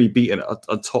haven't really beaten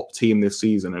a top team this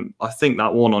season. And I think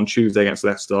that one on Tuesday against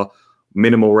Leicester,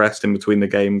 minimal rest in between the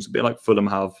games, a bit like Fulham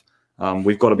have.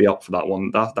 We've got to be up for that one.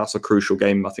 That's a crucial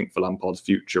game, I think, for Lampard's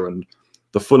future. And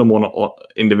the Fulham one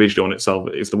individually on itself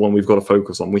is the one we've got to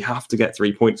focus on. We have to get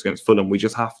 3 points against Fulham. We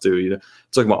just have to.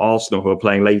 Talking about Arsenal, who are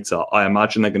playing later, I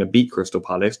imagine they're going to beat Crystal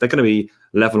Palace. They're going to be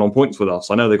level on points with us.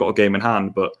 I know they've got a game in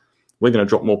hand, but we're going to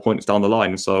drop more points down the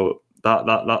line. So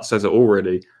that says it all,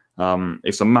 really.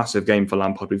 It's a massive game for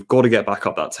Lampard. We've got to get back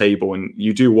up that table. And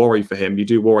you do worry for him. You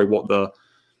do worry what the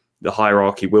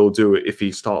hierarchy will do if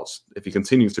he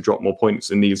continues to drop more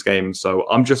points in these games. So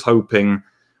I'm just hoping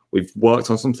we've worked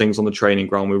on some things on the training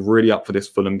ground. We're really up for this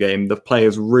Fulham game. The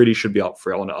players really should be up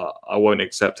for it. I won't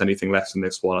accept anything less than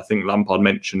this one. I think Lampard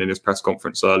mentioned in his press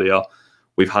conference earlier,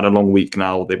 we've had a long week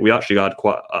now. We actually had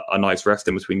quite a nice rest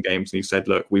in between games. And he said,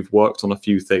 look, we've worked on a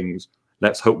few things.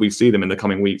 Let's hope we see them in the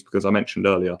coming weeks, because I mentioned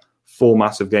earlier, 4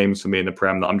 massive games for me in the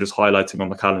Prem that I'm just highlighting on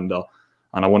the calendar.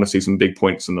 And I want to see some big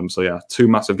points in them. So, yeah, 2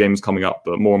 massive games coming up,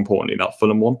 but more importantly, that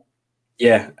Fulham one.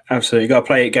 Yeah, absolutely. Got to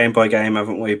play it game by game,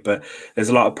 haven't we? But there's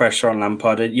a lot of pressure on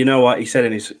Lampard. And you know what? He said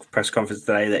in his press conference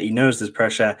today that he knows there's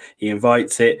pressure. He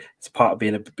invites it. It's part of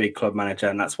being a big club manager,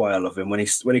 and that's why I love him. When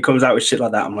he comes out with shit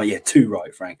like that, I'm like, yeah, too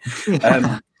right, Frank.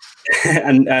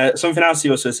 And something else he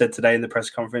also said today in the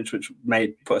press conference, which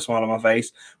put a smile on my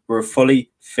face, we're a fully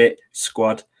fit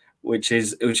squad, which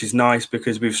is nice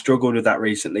because we've struggled with that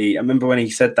recently. I remember when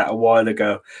he said that a while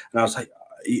ago, and I was like,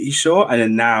 "Are you sure?" And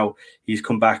then now he's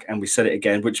come back and we said it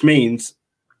again, which means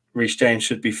Reece James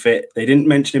should be fit. They didn't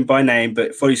mention him by name,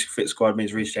 but fully fit squad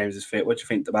means Reece James is fit. What do you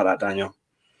think about that, Daniel?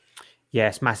 Yeah,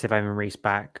 it's massive having Reece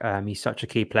back. He's such a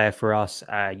key player for us.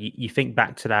 You think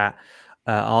back to that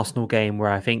Arsenal game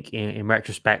where I think in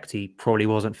retrospect, he probably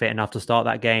wasn't fit enough to start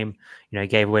that game. He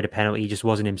gave away the penalty. He just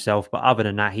wasn't himself. But other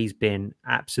than that, he's been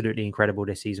absolutely incredible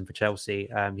this season for Chelsea.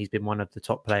 He's been one of the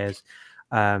top players.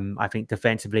 I think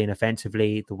defensively and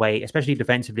offensively, especially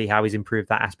defensively, how he's improved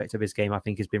that aspect of his game, I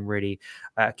think has been really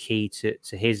key to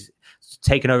his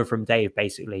taking over from Dave,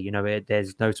 basically.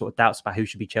 There's no sort of doubts about who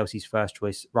should be Chelsea's first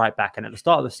choice right back. And at the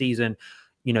start of the season,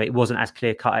 it wasn't as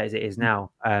clear cut as it is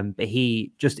now. But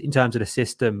he, just in terms of the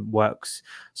system, works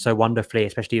so wonderfully,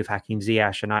 especially with Hakim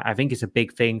Ziyech. And I think it's a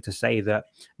big thing to say that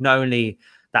not only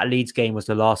that Leeds game was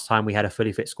the last time we had a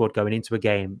fully fit squad going into a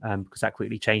game, because that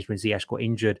quickly changed when Ziyech got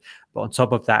injured. But on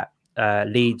top of that,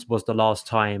 Leeds was the last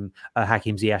time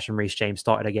Hakim Ziyech and Reece James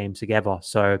started a game together.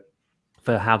 So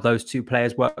for how those two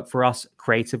players work for us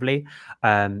creatively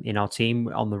in our team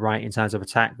on the right in terms of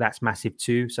attack, that's massive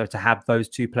too. So to have those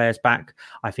two players back,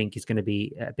 I think is going to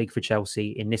be big for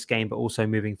Chelsea in this game, but also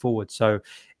moving forward. So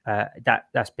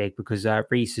that's big because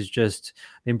Reece has just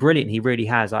been brilliant. He really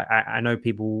has. I know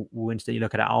people will instantly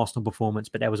look at that Arsenal performance,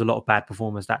 but there was a lot of bad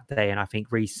performance that day. And I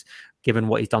think Reece, given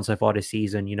what he's done so far this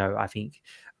season, I think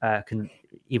can,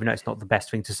 even though it's not the best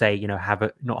thing to say,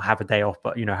 not have a day off,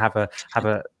 but have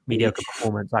a mediocre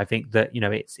performance. I think that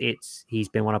he's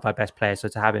been one of our best players. So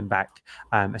to have him back,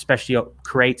 especially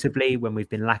creatively when we've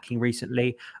been lacking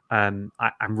recently, I'm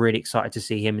really excited to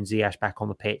see him and Ziyech back on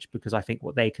the pitch because I think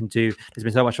what they can do. There's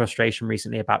been so much frustration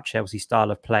recently about Chelsea's style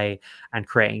of play and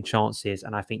creating chances,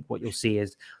 and I think what you'll see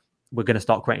is we're going to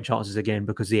start creating chances again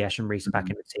because Ziyech and Reece are back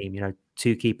in the team.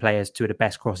 Two key players, two of the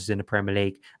best crosses in the Premier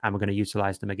League, and we're going to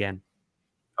utilise them again.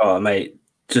 Oh, mate,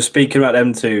 just speaking about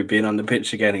them two being on the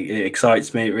pitch again, it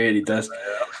excites me. It really does.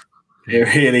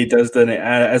 It really does, doesn't it?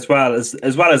 As well as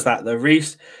that, though,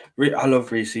 Reece. I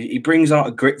love Reece. He brings out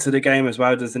a grit to the game as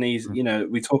well, doesn't he?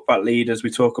 We talk about leaders, we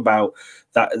talk about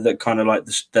that kind of like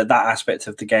that aspect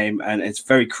of the game, and it's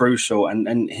very crucial.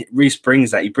 And Reece brings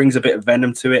that. He brings a bit of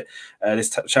venom to it.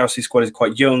 This Chelsea squad is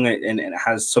quite young and it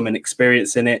has some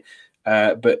inexperience in it.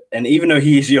 But even though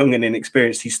he is young and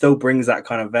inexperienced, he still brings that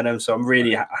kind of venom. So I'm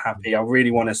really happy. I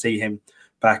really want to see him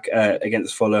back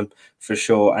against Fulham for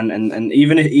sure. And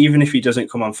even if he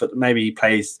doesn't come on, maybe he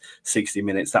plays 60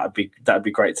 minutes. That'd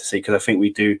be great to see because I think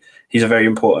he's a very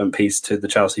important piece to the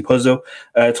Chelsea puzzle.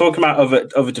 Talking about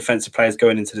other defensive players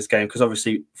going into this game, because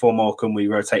obviously for Morecambe we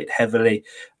rotated heavily.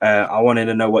 I wanted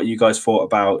to know what you guys thought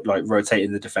about like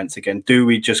rotating the defense again. Do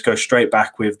we just go straight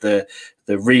back with the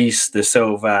Reece, the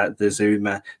Silva, the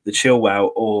Zuma, the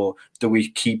Chilwell, or do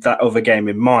we keep that other game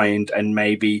in mind and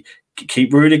maybe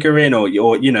keep Rudiger in, or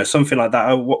something like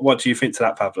that? What do you think to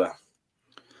that, Pablo?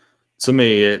 To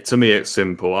me, it's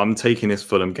simple. I'm taking this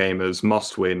Fulham game as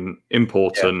must-win,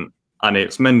 important, and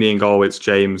it's Mendy in goal, it's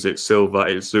James, it's Silva,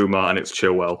 it's Zuma, and it's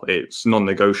Chilwell. It's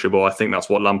non-negotiable. I think that's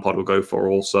what Lampard will go for.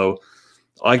 Also,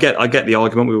 I get the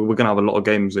argument. We're going to have a lot of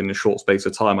games in a short space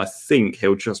of time. I think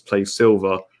he'll just play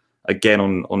Silva again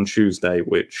on Tuesday,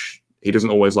 which he doesn't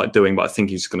always like doing, but I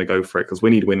think he's going to go for it because we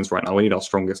need wins right now. We need our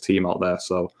strongest team out there.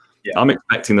 So I'm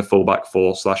expecting the full back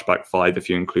 4/back 5 if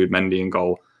you include Mendy in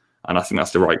goal, and I think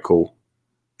that's the right call.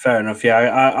 Fair enough.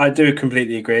 Yeah, I do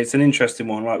completely agree. It's an interesting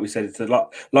one. Like we said, it's a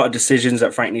lot of decisions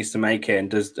that Frank needs to make here,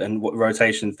 and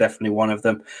rotation is definitely one of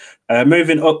them.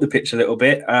 Moving up the pitch a little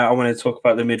bit, I want to talk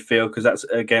about the midfield because that's,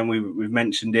 again, we've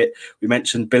mentioned it. We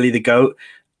mentioned Billy the Goat.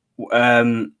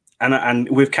 And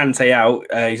with Kante out,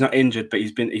 he's not injured, but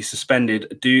he's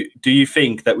suspended. Do you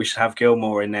think that we should have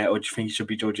Gilmour in there, or do you think it should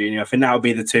be Jorginho? I think that would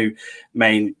be the two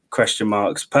main question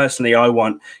marks. Personally, I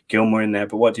want Gilmour in there,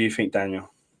 but what do you think, Daniel?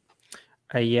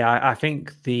 I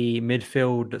think the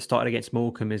midfield that started against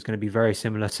Morecambe is going to be very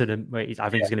similar to I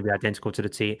think it's going to be identical to the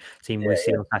team we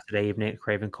see on Saturday evening at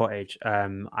Craven Cottage.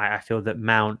 I feel that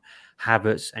Mount,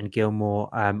 Havertz and Gilmour,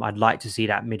 I'd like to see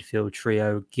that midfield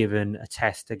trio given a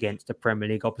test against the Premier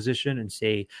League opposition and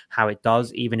see how it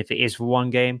does, even if it is for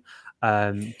one game.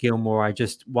 Gilmour, I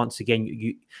just, once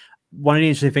again, one of the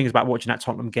interesting things about watching that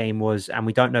Tottenham game was, and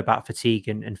we don't know about fatigue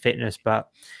and fitness, but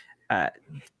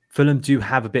Fulham do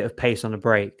have a bit of pace on the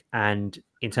break, and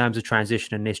in terms of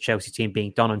transition and this Chelsea team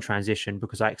being done on transition,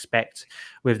 because I expect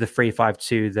with the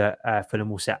 3-5-2 that Fulham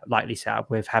will likely set up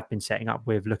with, have been setting up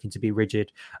with, looking to be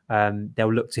rigid,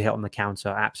 they'll look to hit on the counter,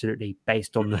 absolutely,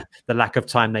 based on the lack of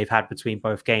time they've had between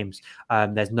both games.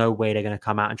 There's no way they're going to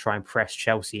come out and try and press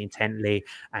Chelsea intently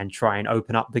and try and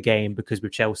open up the game, because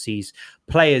with Chelsea's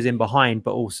players in behind,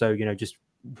 but also, just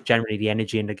generally the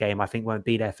energy in the game, I think won't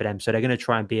be there for them. So they're going to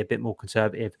try and be a bit more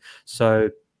conservative. So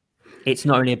it's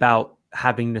not only about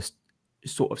having this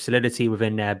sort of solidity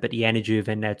within there, but the energy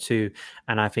within there too.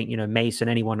 And I think, Mason,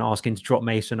 anyone asking to drop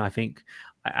Mason, I think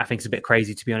it's a bit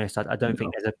crazy, to be honest. I don't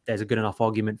think there's a good enough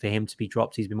argument for him to be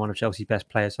dropped. He's been one of Chelsea's best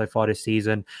players so far this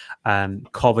season.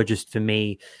 Cover, just for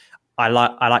me, I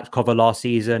liked Cover last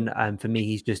season, and for me,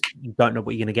 you don't know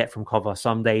what you're going to get from Cover.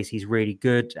 Some days he's really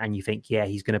good, and you think, yeah,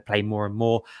 he's going to play more and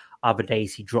more. Other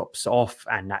days he drops off,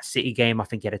 and that City game, I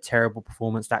think he had a terrible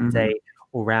performance that day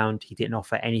all round. He didn't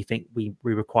offer anything we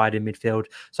required in midfield.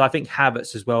 So I think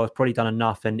Havertz as well has probably done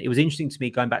enough. And it was interesting to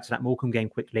me, going back to that Morecambe game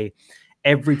quickly,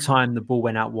 every time the ball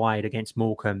went out wide against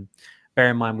Morecambe, bear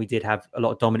in mind we did have a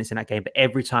lot of dominance in that game, but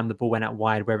every time the ball went out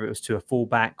wide, whether it was to a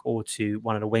fullback or to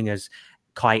one of the wingers,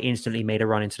 Kai instantly made a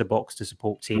run into the box to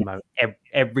support Timo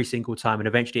every single time. And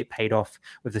eventually it paid off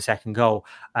with the second goal.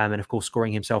 And of course,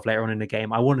 scoring himself later on in the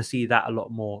game. I want to see that a lot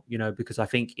more, because I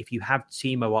think if you have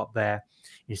Timo up there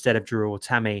instead of Drew or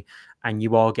Tammy, and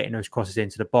you are getting those crosses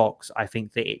into the box, I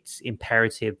think that it's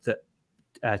imperative that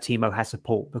Timo has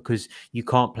support, because you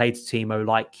can't play to Timo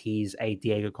like he's a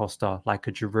Diego Costa, like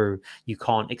a Giroud. You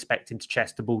can't expect him to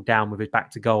chest the ball down with his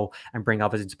back to goal and bring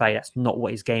others into play. That's not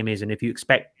what his game is. And if you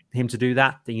expect him to do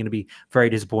that, then you're going to be very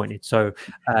disappointed. So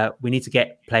we need to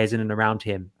get players in and around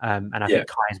him. And I think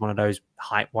Kai is one of those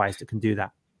height-wise that can do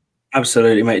that.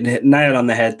 Absolutely, mate. Nail on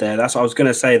the head there. That's what I was going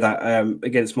to say, that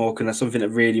against Morecambe, that's something that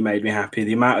really made me happy.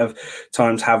 The amount of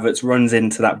times Havertz runs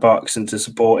into that box and to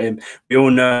support him. We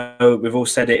all know, we've all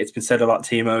said it, it's been said a lot,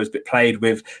 Timo has been played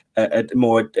with a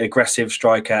more aggressive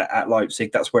striker at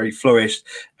Leipzig. That's where he flourished.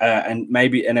 And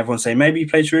everyone's saying maybe he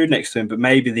plays Giroud next to him, but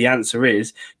maybe the answer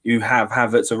is you have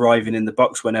Havertz arriving in the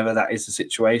box whenever that is the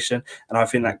situation. And I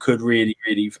think that could really,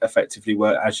 really effectively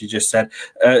work, as you just said.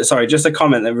 Sorry, just a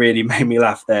comment that really made me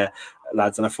laugh there,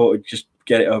 lads, and I thought we'd just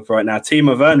get it up right now.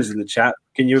 Timo Werner's in the chat.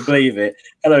 Can you believe it?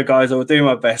 Hello, guys. I will do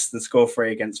my best and score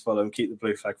 3 against Fulham. Keep the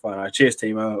blue flag flying. Cheers,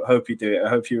 Timo. I hope you do it. I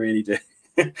hope you really do.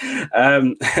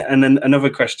 And then another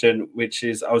question, which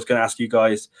is I was going to ask you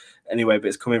guys anyway, but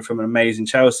it's coming from an amazing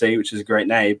Chelsea, which is a great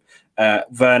name.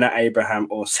 Werner, Abraham,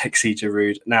 or Sexy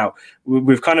Giroud. Now,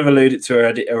 we've kind of alluded to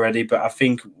it already, but I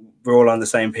think we're all on the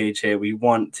same page here. We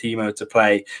want Timo to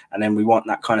play, and then we want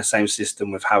that kind of same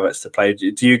system with Havertz to play.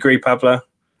 Do you agree, Pablo?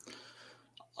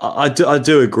 I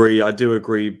do agree. I do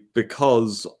agree,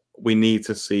 because we need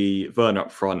to see Werner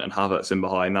up front and Havertz in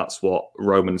behind. That's what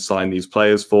Roman signed these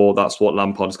players for. That's what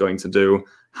Lampard's going to do.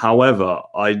 However,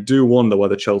 I do wonder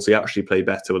whether Chelsea actually play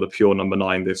better with a pure number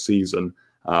 9 this season.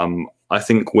 I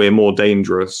think we're more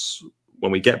dangerous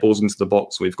when we get balls into the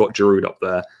box. We've got Giroud up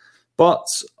there. But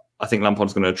I think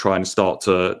Lampard's going to try and start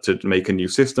to make a new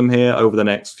system here over the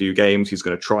next few games. He's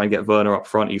going to try and get Werner up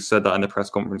front. He said that in the press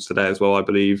conference today as well, I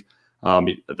believe.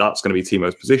 That's going to be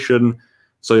Timo's position.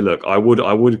 So look, I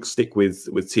would stick with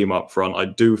Timo up front. I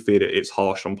do feel that it's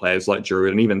harsh on players like Giroud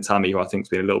and even Tammy, who I think has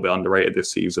been a little bit underrated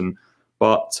this season.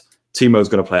 But Timo's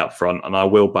going to play up front, and I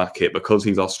will back it, because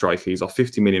he's our striker. He's our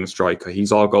 50 million striker.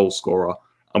 He's our goal scorer,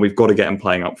 and we've got to get him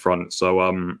playing up front. So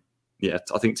I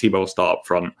think Timo will start up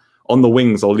front. On the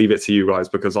wings, I'll leave it to you guys,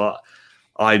 because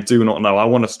I do not know. I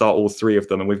want to start all 3 of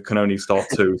them, and we can only start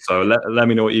 2. So let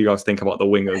me know what you guys think about the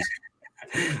wingers.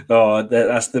 Oh,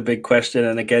 that's the big question.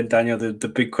 And again, Daniel, the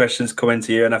big questions coming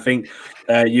to you. And I think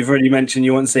you've already mentioned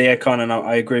you want Ziyech, and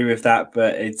I agree with that.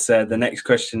 But it's the next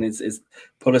question is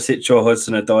Pulisic or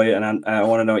Hudson-Odoi, and I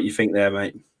want to know what you think there,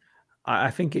 mate.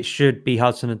 I think it should be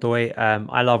Hudson-Odoi.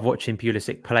 I love watching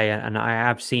Pulisic play, and I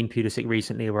have seen Pulisic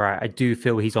recently where I do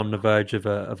feel he's on the verge of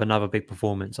another big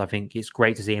performance. I think it's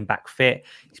great to see him back fit.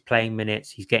 He's playing minutes,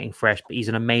 he's getting fresh, but he's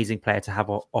an amazing player to have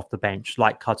off the bench,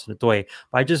 like Hudson-Odoi.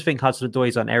 But I just think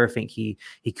Hudson-Odoi's done everything he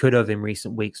could have in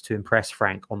recent weeks to impress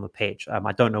Frank on the pitch.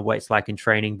 I don't know what it's like in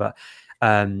training, but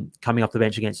coming off the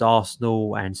bench against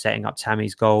Arsenal and setting up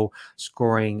Tammy's goal,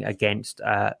 scoring against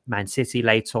Man City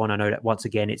later on. I know that once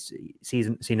again it's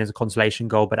seen as a consolation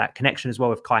goal, but that connection as well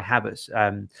with Kai Havertz.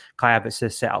 Kai Havertz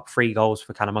has set up 3 goals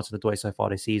for Callum Hudson-Odoi so far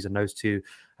this season. Those 2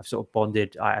 sort of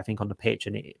bonded, I think, on the pitch,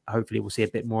 and hopefully we'll see a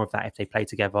bit more of that if they play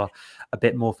together a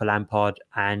bit more for Lampard.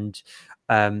 And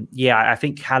I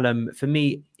think Callum, for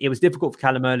me, it was difficult for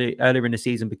Callum earlier in the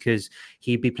season because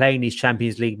he'd be playing these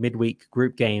Champions League midweek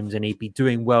group games and he'd be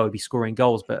doing well, he'd be scoring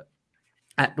goals, but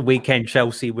at the weekend,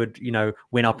 Chelsea would,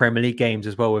 win our Premier League games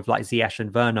as well with like Ziyech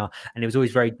and Werner. And it was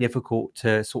always very difficult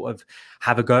to sort of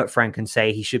have a go at Frank and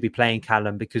say he should be playing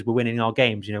Callum because we're winning our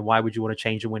games. Why would you want to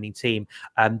change a winning team?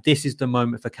 This is the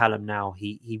moment for Callum now.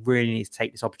 He really needs to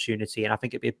take this opportunity. And I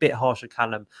think it'd be a bit harsh of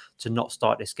Callum to not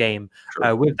start this game.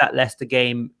 With that Leicester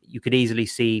game, you could easily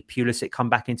see Pulisic come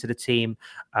back into the team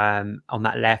on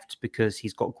that left because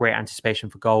he's got great anticipation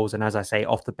for goals. And as I say,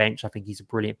 off the bench, I think he's a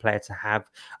brilliant player to have.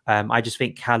 I just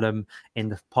think Callum in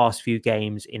the past few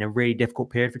games in a really difficult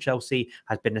period for Chelsea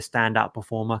has been a standout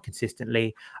performer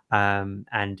consistently.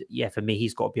 And yeah, for me,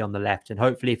 he's got to be on the left. And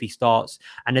hopefully if he starts,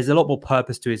 and there's a lot more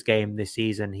purpose to his game this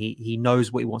season, he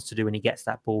knows what he wants to do when he gets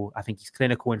that ball. I think he's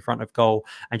clinical in front of goal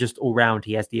and just all round,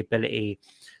 he has the ability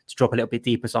to drop a little bit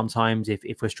deeper sometimes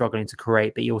if we're struggling to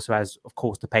create, but he also has, of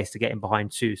course, the pace to get in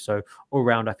behind too. So all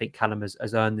round, I think Callum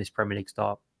has earned this Premier League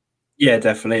start. Yeah,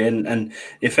 definitely. And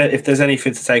if there's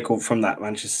anything to take from that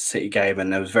Manchester City game,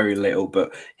 and there was very little,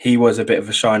 but he was a bit of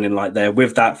a shining light there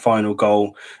with that final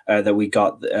goal that we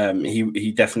got.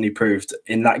 He definitely proved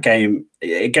in that game,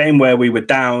 a game where we were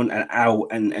down and out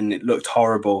and it looked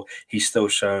horrible. He's still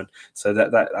shown. So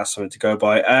that's something to go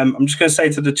by. I'm just going to say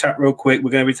to the chat real quick,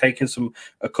 we're going to be taking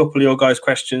a couple of your guys'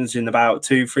 questions in about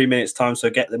 2-3 minutes time.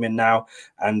 So get them in now,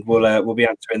 and we'll be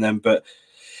answering them. But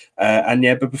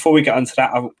before we get onto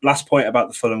that, last point about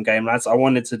the Fulham game, lads, I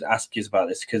wanted to ask you about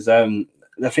this because I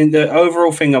think the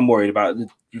overall thing I'm worried about,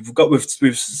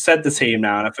 we've said the team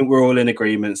now, and I think we're all in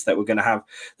agreement that we're going to have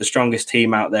the strongest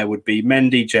team out there would be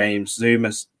Mendy, James,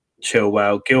 Zuma,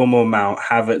 Chilwell, Gilmour, Mount,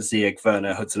 Havertz, Ziyech,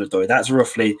 Werner, Hudson-Odoi. That's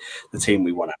roughly the team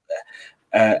we want out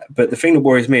there. But the thing that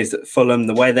worries me is that Fulham,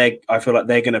 the way I feel like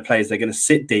they're going to play is they're going to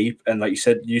sit deep, and like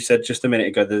you said just a minute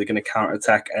ago, that they're going to counter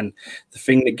attack. And the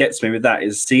thing that gets me with that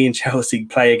is seeing Chelsea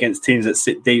play against teams that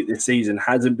sit deep this season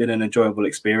hasn't been an enjoyable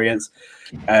experience.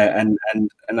 And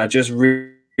I just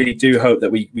really do hope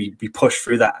that we push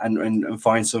through that and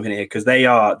find something here, because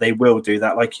they will do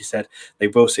that. Like you said, they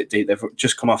will sit deep. They've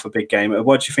just come off a big game.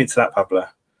 What do you think to that, Pablo?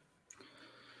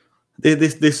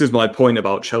 This is my point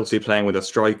about Chelsea playing with a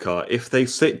striker. If they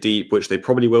sit deep, which they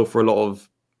probably will for a lot of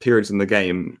periods in the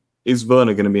game, is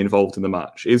Werner going to be involved in the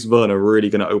match? Is Werner really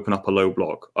going to open up a low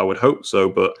block? I would hope so,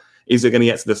 but is it going to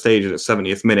get to the stage at the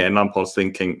 70th minute and Lampard's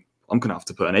thinking, I'm going to have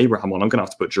to put an Abraham on, I'm going to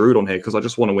have to put Giroud on here because I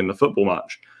just want to win the football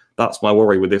match? That's my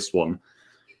worry with this one.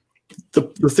 The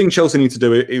thing Chelsea need to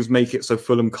do is make it so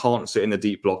Fulham can't sit in the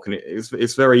deep block, and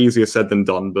it's very easier said than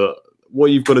done, but what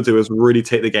you've got to do is really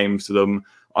take the games to them.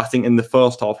 I think in the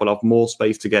first half, we'll have more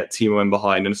space to get Timo in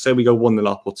behind. And say we go 1-0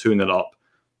 up or 2-0 up,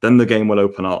 then the game will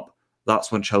open up.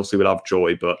 That's when Chelsea will have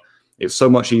joy. But it's so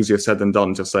much easier said than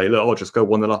done to say, look, just go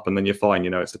 1-0 up and then you're fine.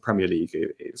 It's the Premier League.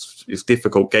 It's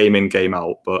difficult game in, game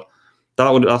out. But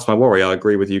that's my worry. I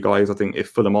agree with you guys. I think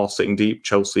if Fulham are sitting deep,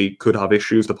 Chelsea could have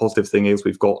issues. The positive thing is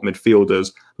we've got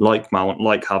midfielders like Mount,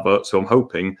 like Havertz, who I'm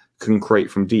hoping can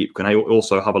create from deep. Can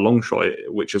also have a long shot,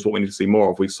 which is what we need to see more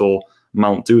of. We saw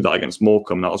Mount do that against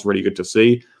Morecambe. That was really good to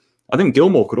see. I think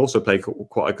Gilmour could also play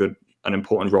quite an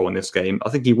important role in this game. I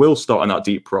think he will start in that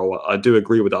deep role. I do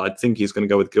agree with that. I think he's going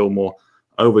to go with Gilmour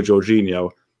over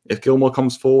Jorginho. If Gilmour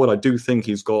comes forward, I do think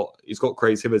he's got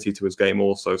creativity to his game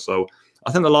also. So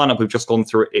I think the lineup we've just gone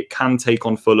through, it can take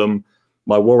on Fulham.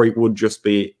 My worry would just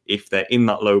be if they're in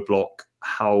that low block,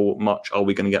 how much are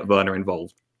we going to get Werner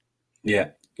involved? Yeah,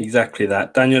 exactly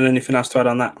that. Daniel, anything else to add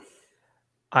on that?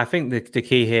 I think the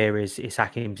key here is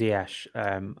Hakim Ziyech.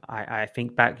 I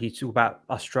think back, you talk about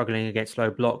us struggling against low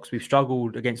blocks. We've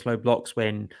struggled against low blocks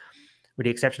with the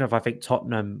exception of, I think,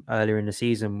 Tottenham earlier in the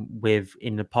season,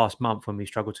 in the past month when we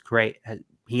struggled to create.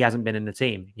 He hasn't been in the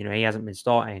team. He hasn't been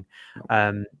starting.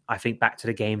 I think back to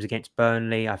the games against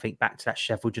Burnley. I think back to that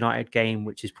Sheffield United game,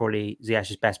 which is probably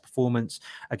Ziyech's best performance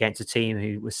against a team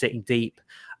who was sitting deep,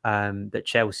 that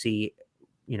Chelsea,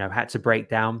 had to break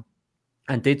down.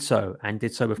 And did so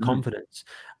with confidence.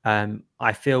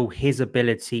 I feel his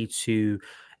ability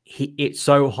it's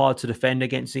so hard to defend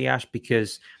against Ziyech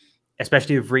because,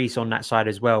 especially with Reece on that side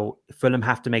as well, Fulham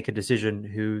have to make a decision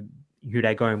who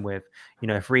they're going with.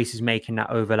 If Reece is making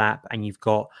that overlap and you've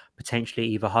got potentially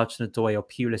either Hudson-Odoi or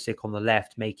Pulisic on the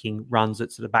left making runs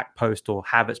to the back post, or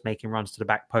Havertz making runs to the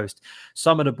back post,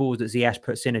 some of the balls that Ziyech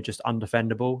puts in are just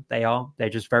undefendable. They're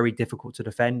just very difficult to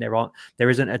defend. There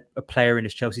isn't a player in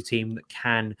this Chelsea team that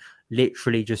can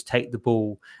literally just take the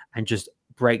ball and just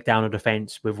break down a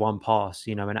defense with one pass,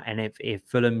 and if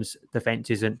Fulham's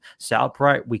defense isn't set up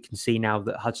right, we can see now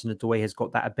that Hudson-Odoi has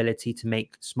got that ability to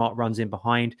make smart runs in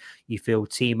behind. You feel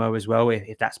Timo as well,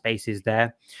 if that space is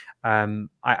there.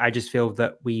 I just feel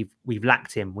that we've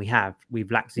lacked him. We've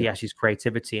lacked Ziyech's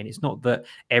creativity, and it's not that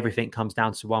everything comes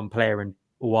down to one player and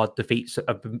all our defeats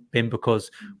have been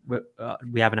because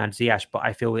we haven't had Ziyech. But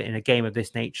I feel that in a game of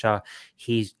this nature,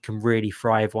 he can really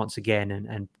thrive once again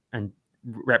and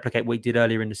replicate what he did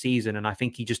earlier in the season. And I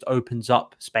think he just opens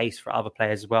up space for other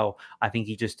players as well. I think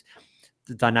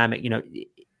the dynamic,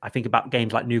 I think about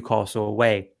games like Newcastle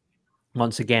away,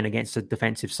 once again against a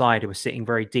defensive side who was sitting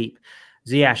very deep.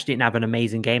 Ziyech didn't have an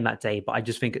amazing game that day, but I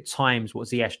just think at times what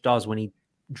Ziyech does when he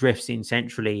drifts in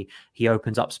centrally, he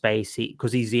opens up space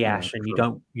because he's Ziyech,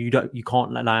 and you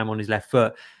can't rely him on his left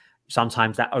foot.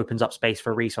 Sometimes that opens up space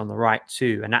for Reece on the right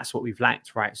too, and that's what we've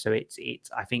lacked, right? So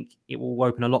I think it will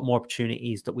open a lot more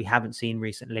opportunities that we haven't seen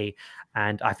recently,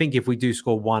 and I think if we do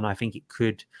score one, I think it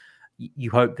could. You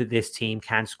hope that this team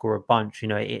can score a bunch.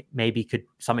 It maybe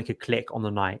something could click on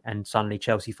the night, and suddenly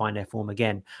Chelsea find their form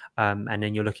again. And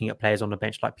then you're looking at players on the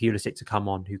bench like Pulisic to come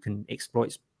on, who can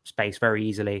exploit space very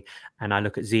easily. And I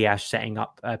look at Ziyech setting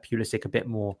up Pulisic a bit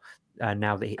more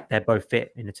now that they're both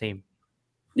fit in the team.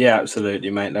 Yeah,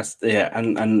 absolutely, mate.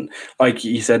 And like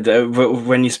you said,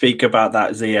 when you speak about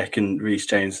that Ziyech and Reece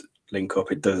James link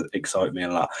up, it does excite me a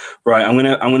lot. Right, I'm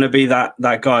gonna be that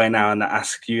guy now and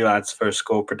ask you lads for a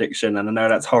score prediction. And I know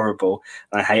that's horrible,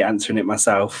 and I hate answering it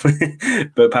myself.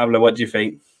 But Pablo, what do you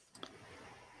think?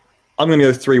 I'm going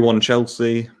to go 3-1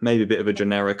 Chelsea. Maybe a bit of a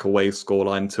generic away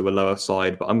scoreline to a lower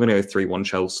side, but I'm going to go 3-1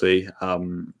 Chelsea.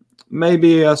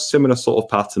 Maybe a similar sort of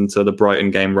pattern to the Brighton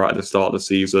game right at the start of the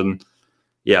season.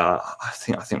 Yeah, I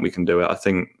think we can do it. I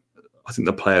think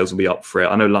the players will be up for it.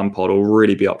 I know Lampard will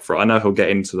really be up for it. I know he'll get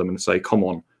into them and say, come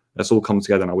on, let's all come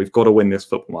together now. We've got to win this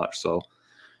football match. So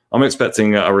I'm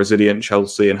expecting a resilient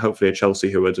Chelsea, and hopefully a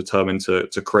Chelsea who are determined to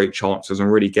create chances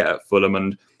and really get at Fulham.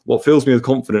 And what fills me with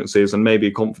confidence is, and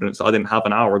maybe confidence I didn't have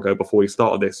an hour ago before we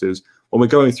started this, is when we're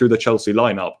going through the Chelsea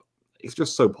lineup, it's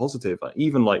just so positive.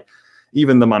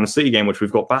 Even the Man City game, which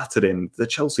we've got battered in, the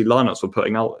Chelsea lineups we're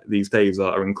putting out these days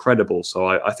are incredible. So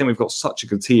I think we've got such a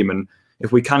good team, and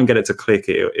if we can get it to click,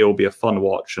 it'll be a fun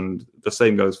watch. And the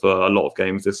same goes for a lot of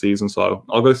games this season. So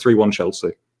I'll go 3-1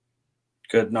 Chelsea.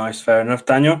 Good, nice, fair enough.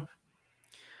 Daniel?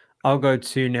 I'll go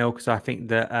 2-0 because I think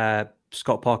that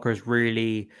Scott Parker has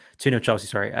really 2-0 Chelsea.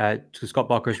 Sorry, Scott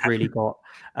Parker has really got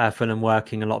Fulham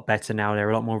working a lot better now. They're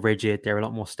a lot more rigid. They're a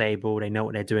lot more stable. They know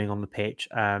what they're doing on the pitch.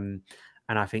 And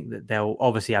I think that they'll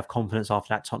obviously have confidence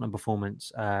after that Tottenham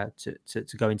performance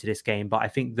to go into this game. But I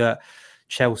think that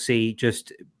Chelsea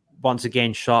just once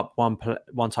again sharp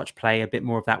one touch play, a bit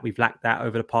more of that. We've lacked that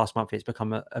over the past month. It's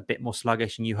become a bit more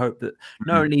sluggish, and you hope that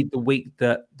not only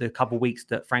the couple of weeks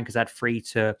that Frank has had free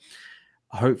to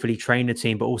hopefully train the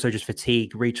team, but also just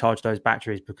fatigue, recharge those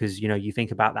batteries, because you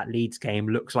think about that Leeds game,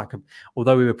 looks like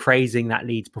although we were praising that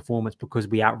Leeds performance because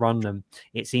we outrun them,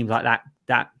 it seems like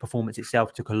that performance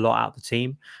itself took a lot out of the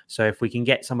team. So if we can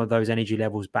get some of those energy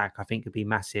levels back, I think it'd be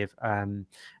massive. And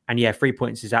yeah, 3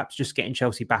 points is just getting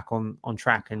Chelsea back on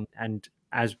track. And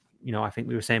as I think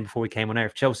we were saying before we came on air,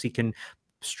 if Chelsea can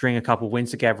string a couple of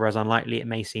wins together, as unlikely it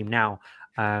may seem now,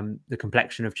 the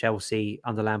complexion of Chelsea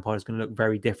under Lampard is going to look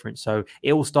very different. So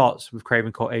it all starts with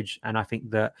Craven Cottage, and I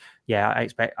think that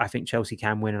I think Chelsea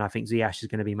can win, and I think Ziyech is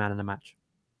going to be man of the match.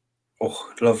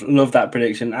 Oh, love that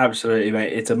prediction. Absolutely,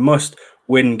 mate. It's a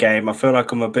must-win game. I feel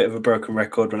like I'm a bit of a broken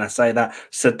record when I say that.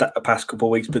 Said that the past couple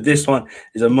of weeks, but this one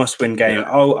is a must-win game. Yeah.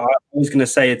 Oh, I was going to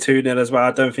say a 2-0 as well.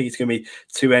 I don't think it's going to be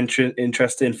too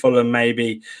interesting. Fulham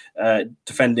maybe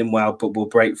defending well, but we'll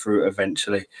break through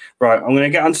eventually. Right, I'm going to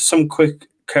get onto some quick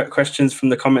questions from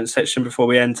the comment section before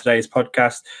we end today's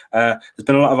podcast. There's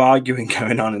been a lot of arguing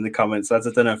going on in the comments, lads.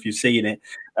 I don't know if you've seen it.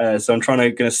 So I'm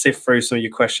going to sift through some of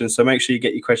your questions. So make sure you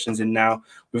get your questions in now.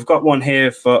 We've got one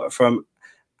here from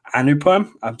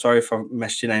Anupam. I'm sorry if I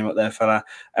messed your name up there, fella.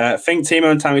 Think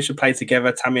Timo and Tammy should play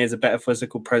together. Tammy has a better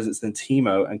physical presence than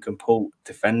Timo and can pull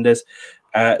defenders.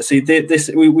 See,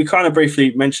 we kind of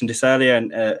briefly mentioned this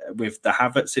earlier with the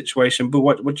Havertz situation, but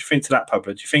what do you think to that,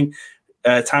 Pablo? Do you think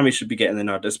Tammy should be getting the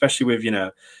nod, especially with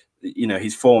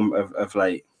his form of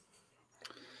late?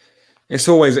 It's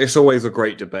always a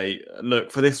great debate.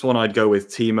 Look, for this one, I'd go with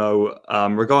Timo.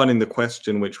 Regarding the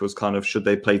question, which was kind of should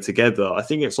they play together, I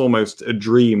think it's almost a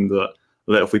dream that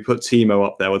if we put Timo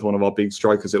up there with one of our big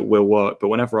strikers, it will work. But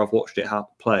whenever I've watched it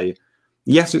play,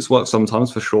 yes, it's worked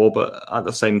sometimes for sure, but at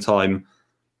the same time,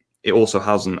 it also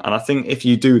hasn't. And I think if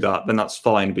you do that, then that's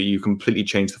fine. But you completely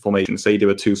change the formation. Say you do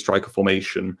a 2-striker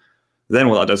formation, Then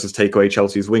what that does is take away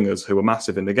Chelsea's wingers, who are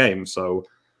massive in the game. So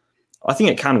I think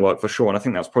it can work for sure. And I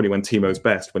think that's probably when Timo's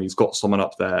best, when he's got someone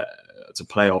up there to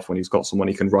play off, when he's got someone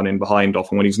he can run in behind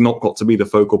off, and when he's not got to be the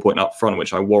focal point up front,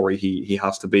 which I worry he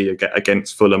has to be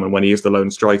against Fulham, and when he is the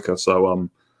lone striker. So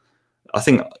I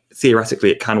think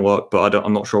theoretically it can work, but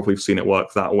I'm not sure if we've seen it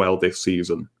work that well this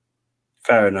season.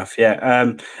 Fair enough,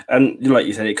 yeah. And like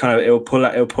you said, it'll pull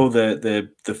the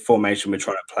formation we're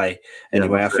trying to play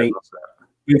anyway. I think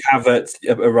with Havertz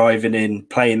arriving in,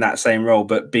 playing that same role,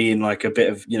 but being like a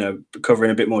bit of, covering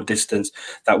a bit more distance,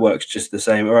 that works just the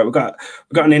same. All right, we've got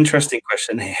an interesting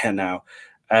question here now,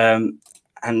 and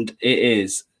it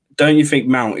is: don't you think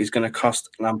Mount is going to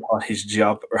cost Lampard his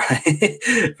job? Right,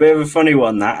 bit of a funny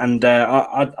one that, and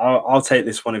I'll take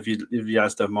this one if you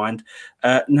guys don't mind.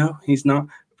 No, he's not.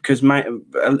 Because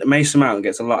Mason Mount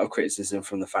gets a lot of criticism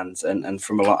from the fans and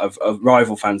from a lot of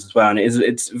rival fans as well, and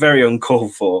it's very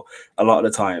uncalled for a lot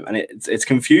of the time, and it's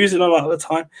confusing a lot of the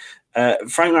time.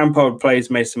 Frank Lampard plays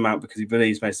Mason Mount because he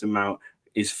believes Mason Mount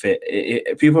is fit.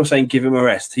 People are saying give him a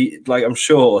rest. I'm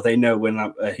sure they know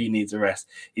when he needs a rest.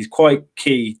 He's quite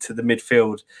key to the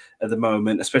midfield at the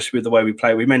moment, especially with the way we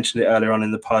play. We mentioned it earlier on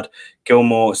in the pod.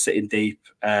 Gilmour sitting deep.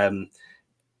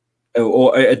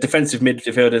 Or a defensive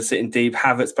midfielder sitting deep,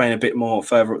 Havertz playing a bit more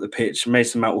further up the pitch.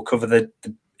 Mason Mount will cover the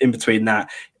in between that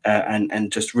and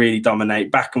just really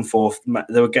dominate back and forth.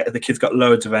 The kid's got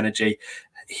loads of energy.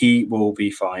 He will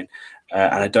be fine,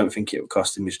 and I don't think it will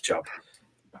cost him his job.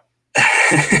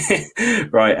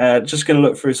 Right, just going to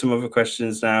look through some other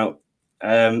questions now.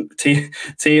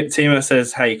 Timo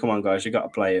says, "Hey, come on, guys, you got to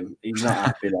play him. He's not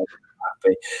happy."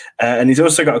 And he's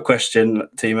also got a question,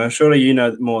 Timo. Surely you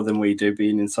know more than we do,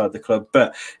 being inside the club.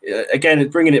 But again,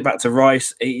 bringing it back to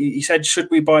Rice, he said, should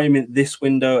we buy him in this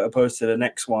window opposed to the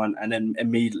next one, and then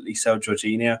immediately sell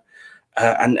Jorginho?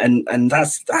 And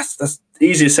that's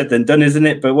easier said than done, isn't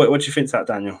it? But what do you think of that,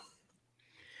 Daniel?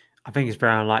 I think it's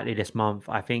very unlikely this month.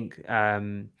 I think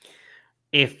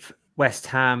if West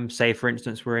Ham, say for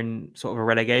instance, were in sort of a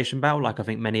relegation battle, like I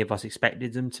think many of us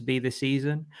expected them to be this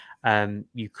season,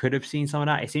 you could have seen some of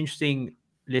that. It's interesting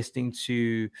listening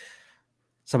to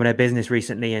some of their business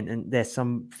recently, and there's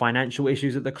some financial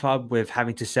issues at the club with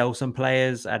having to sell some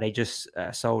players. They just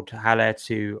sold Haller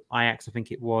to Ajax, I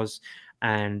think it was,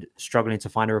 and struggling to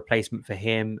find a replacement for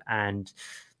him. And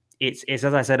it's as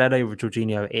I said earlier with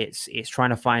Jorginho, it's trying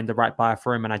to find the right buyer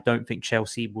for him, and I don't think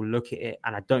Chelsea will look at it,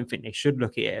 and I don't think they should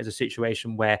look at it as a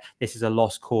situation where this is a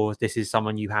lost cause. This is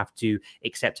someone you have to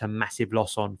accept a massive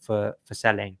loss on for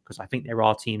selling, because I think there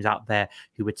are teams out there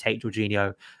who would take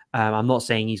Jorginho. I'm not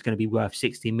saying he's going to be worth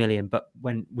 60 million, but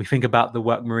when we think about the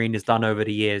work Marine has done over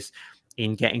the years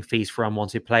in getting fees for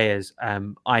unwanted players,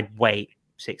 I'd wait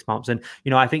 6 months. And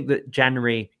I think that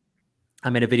January, I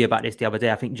made a video about this the other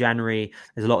day. I think January,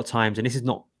 there's a lot of times, and this is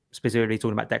not specifically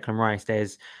talking about Declan Rice.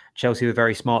 There's Chelsea were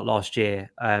very smart last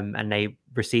year, and they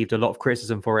received a lot of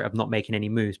criticism for it of not making any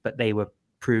moves, but they were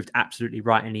proved absolutely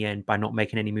right in the end by not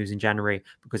making any moves in January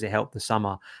because it helped the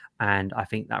summer. And I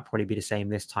think that'll probably be the same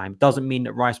this time. Doesn't mean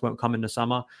that Rice won't come in the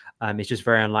summer. It's just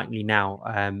very unlikely now.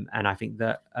 And I think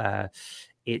that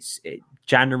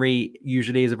January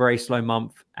usually is a very slow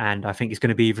month, and I think it's going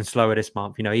to be even slower this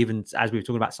month. Even as we were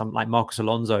talking about some like Marcus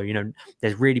Alonso,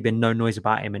 there's really been no noise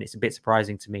about him, and it's a bit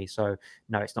surprising to me. So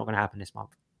no, it's not going to happen this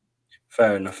month.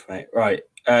 Fair enough, mate. Right,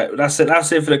 that's it.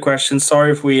 That's it for the questions.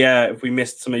 Sorry if we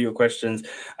missed some of your questions.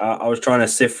 I was trying to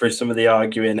sift through some of the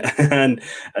arguing and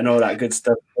all that good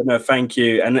stuff. But no, thank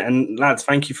you, and lads,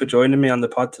 thank you for joining me on the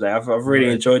pod today. I've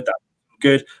really enjoyed that.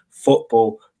 Good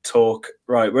football talk.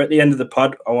 Right, we're at the end of the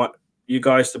pod. I want you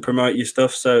guys to promote your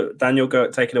stuff. So Daniel, go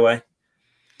take it away.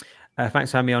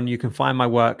 Thanks for having me on. You can find my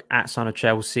work at Son of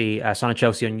Chelsea, Son of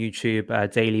Chelsea on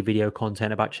YouTube, daily video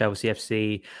content about Chelsea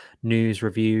FC, news,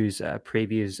 reviews,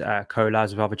 previews, collabs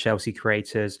with other Chelsea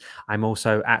creators. I'm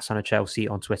also at Son of Chelsea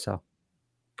on Twitter.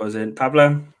 Buzzing.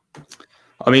 Pablo?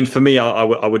 I mean, for me, I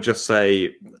would just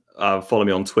say follow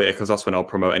me on Twitter, because that's when I'll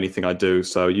promote anything I do.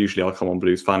 So usually I'll come on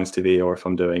Blues Fans TV, or if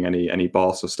I'm doing any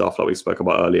Barca stuff like we spoke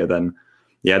about earlier, then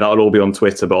yeah, that'll all be on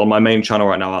Twitter. But on my main channel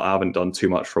right now, I haven't done too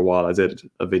much for a while. I did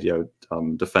a video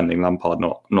defending Lampard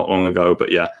not long ago.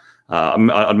 But yeah,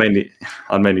 I'd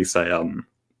mainly say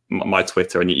my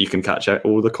Twitter, and you can catch out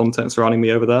all the content surrounding me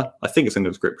over there. I think it's in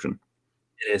the description.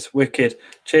 It is wicked.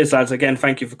 Cheers, lads. Again,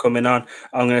 thank you for coming on.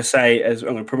 I'm going to say, I'm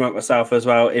going to promote myself as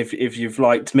well. If you've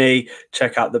liked me,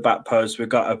 check out the back post. We've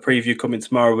got a preview coming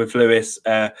tomorrow with Lewis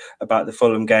about the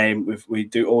Fulham game. We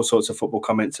do all sorts of football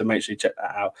comments, so make sure you check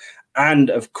that out. And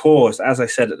of course, as I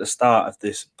said at the start of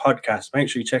this podcast, make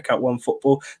sure you check out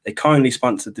OneFootball. They kindly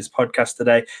sponsored this podcast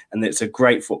today, and it's a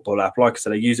great football app. Like I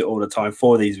said, I use it all the time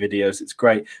for these videos. It's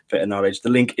great bit of knowledge. The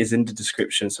link is in the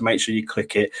description, so make sure you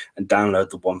click it and download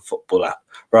the OneFootball app.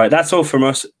 Right, that's all from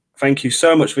us. Thank you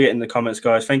so much for getting the comments,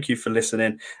 guys. Thank you for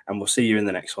listening, and we'll see you in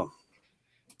the next one.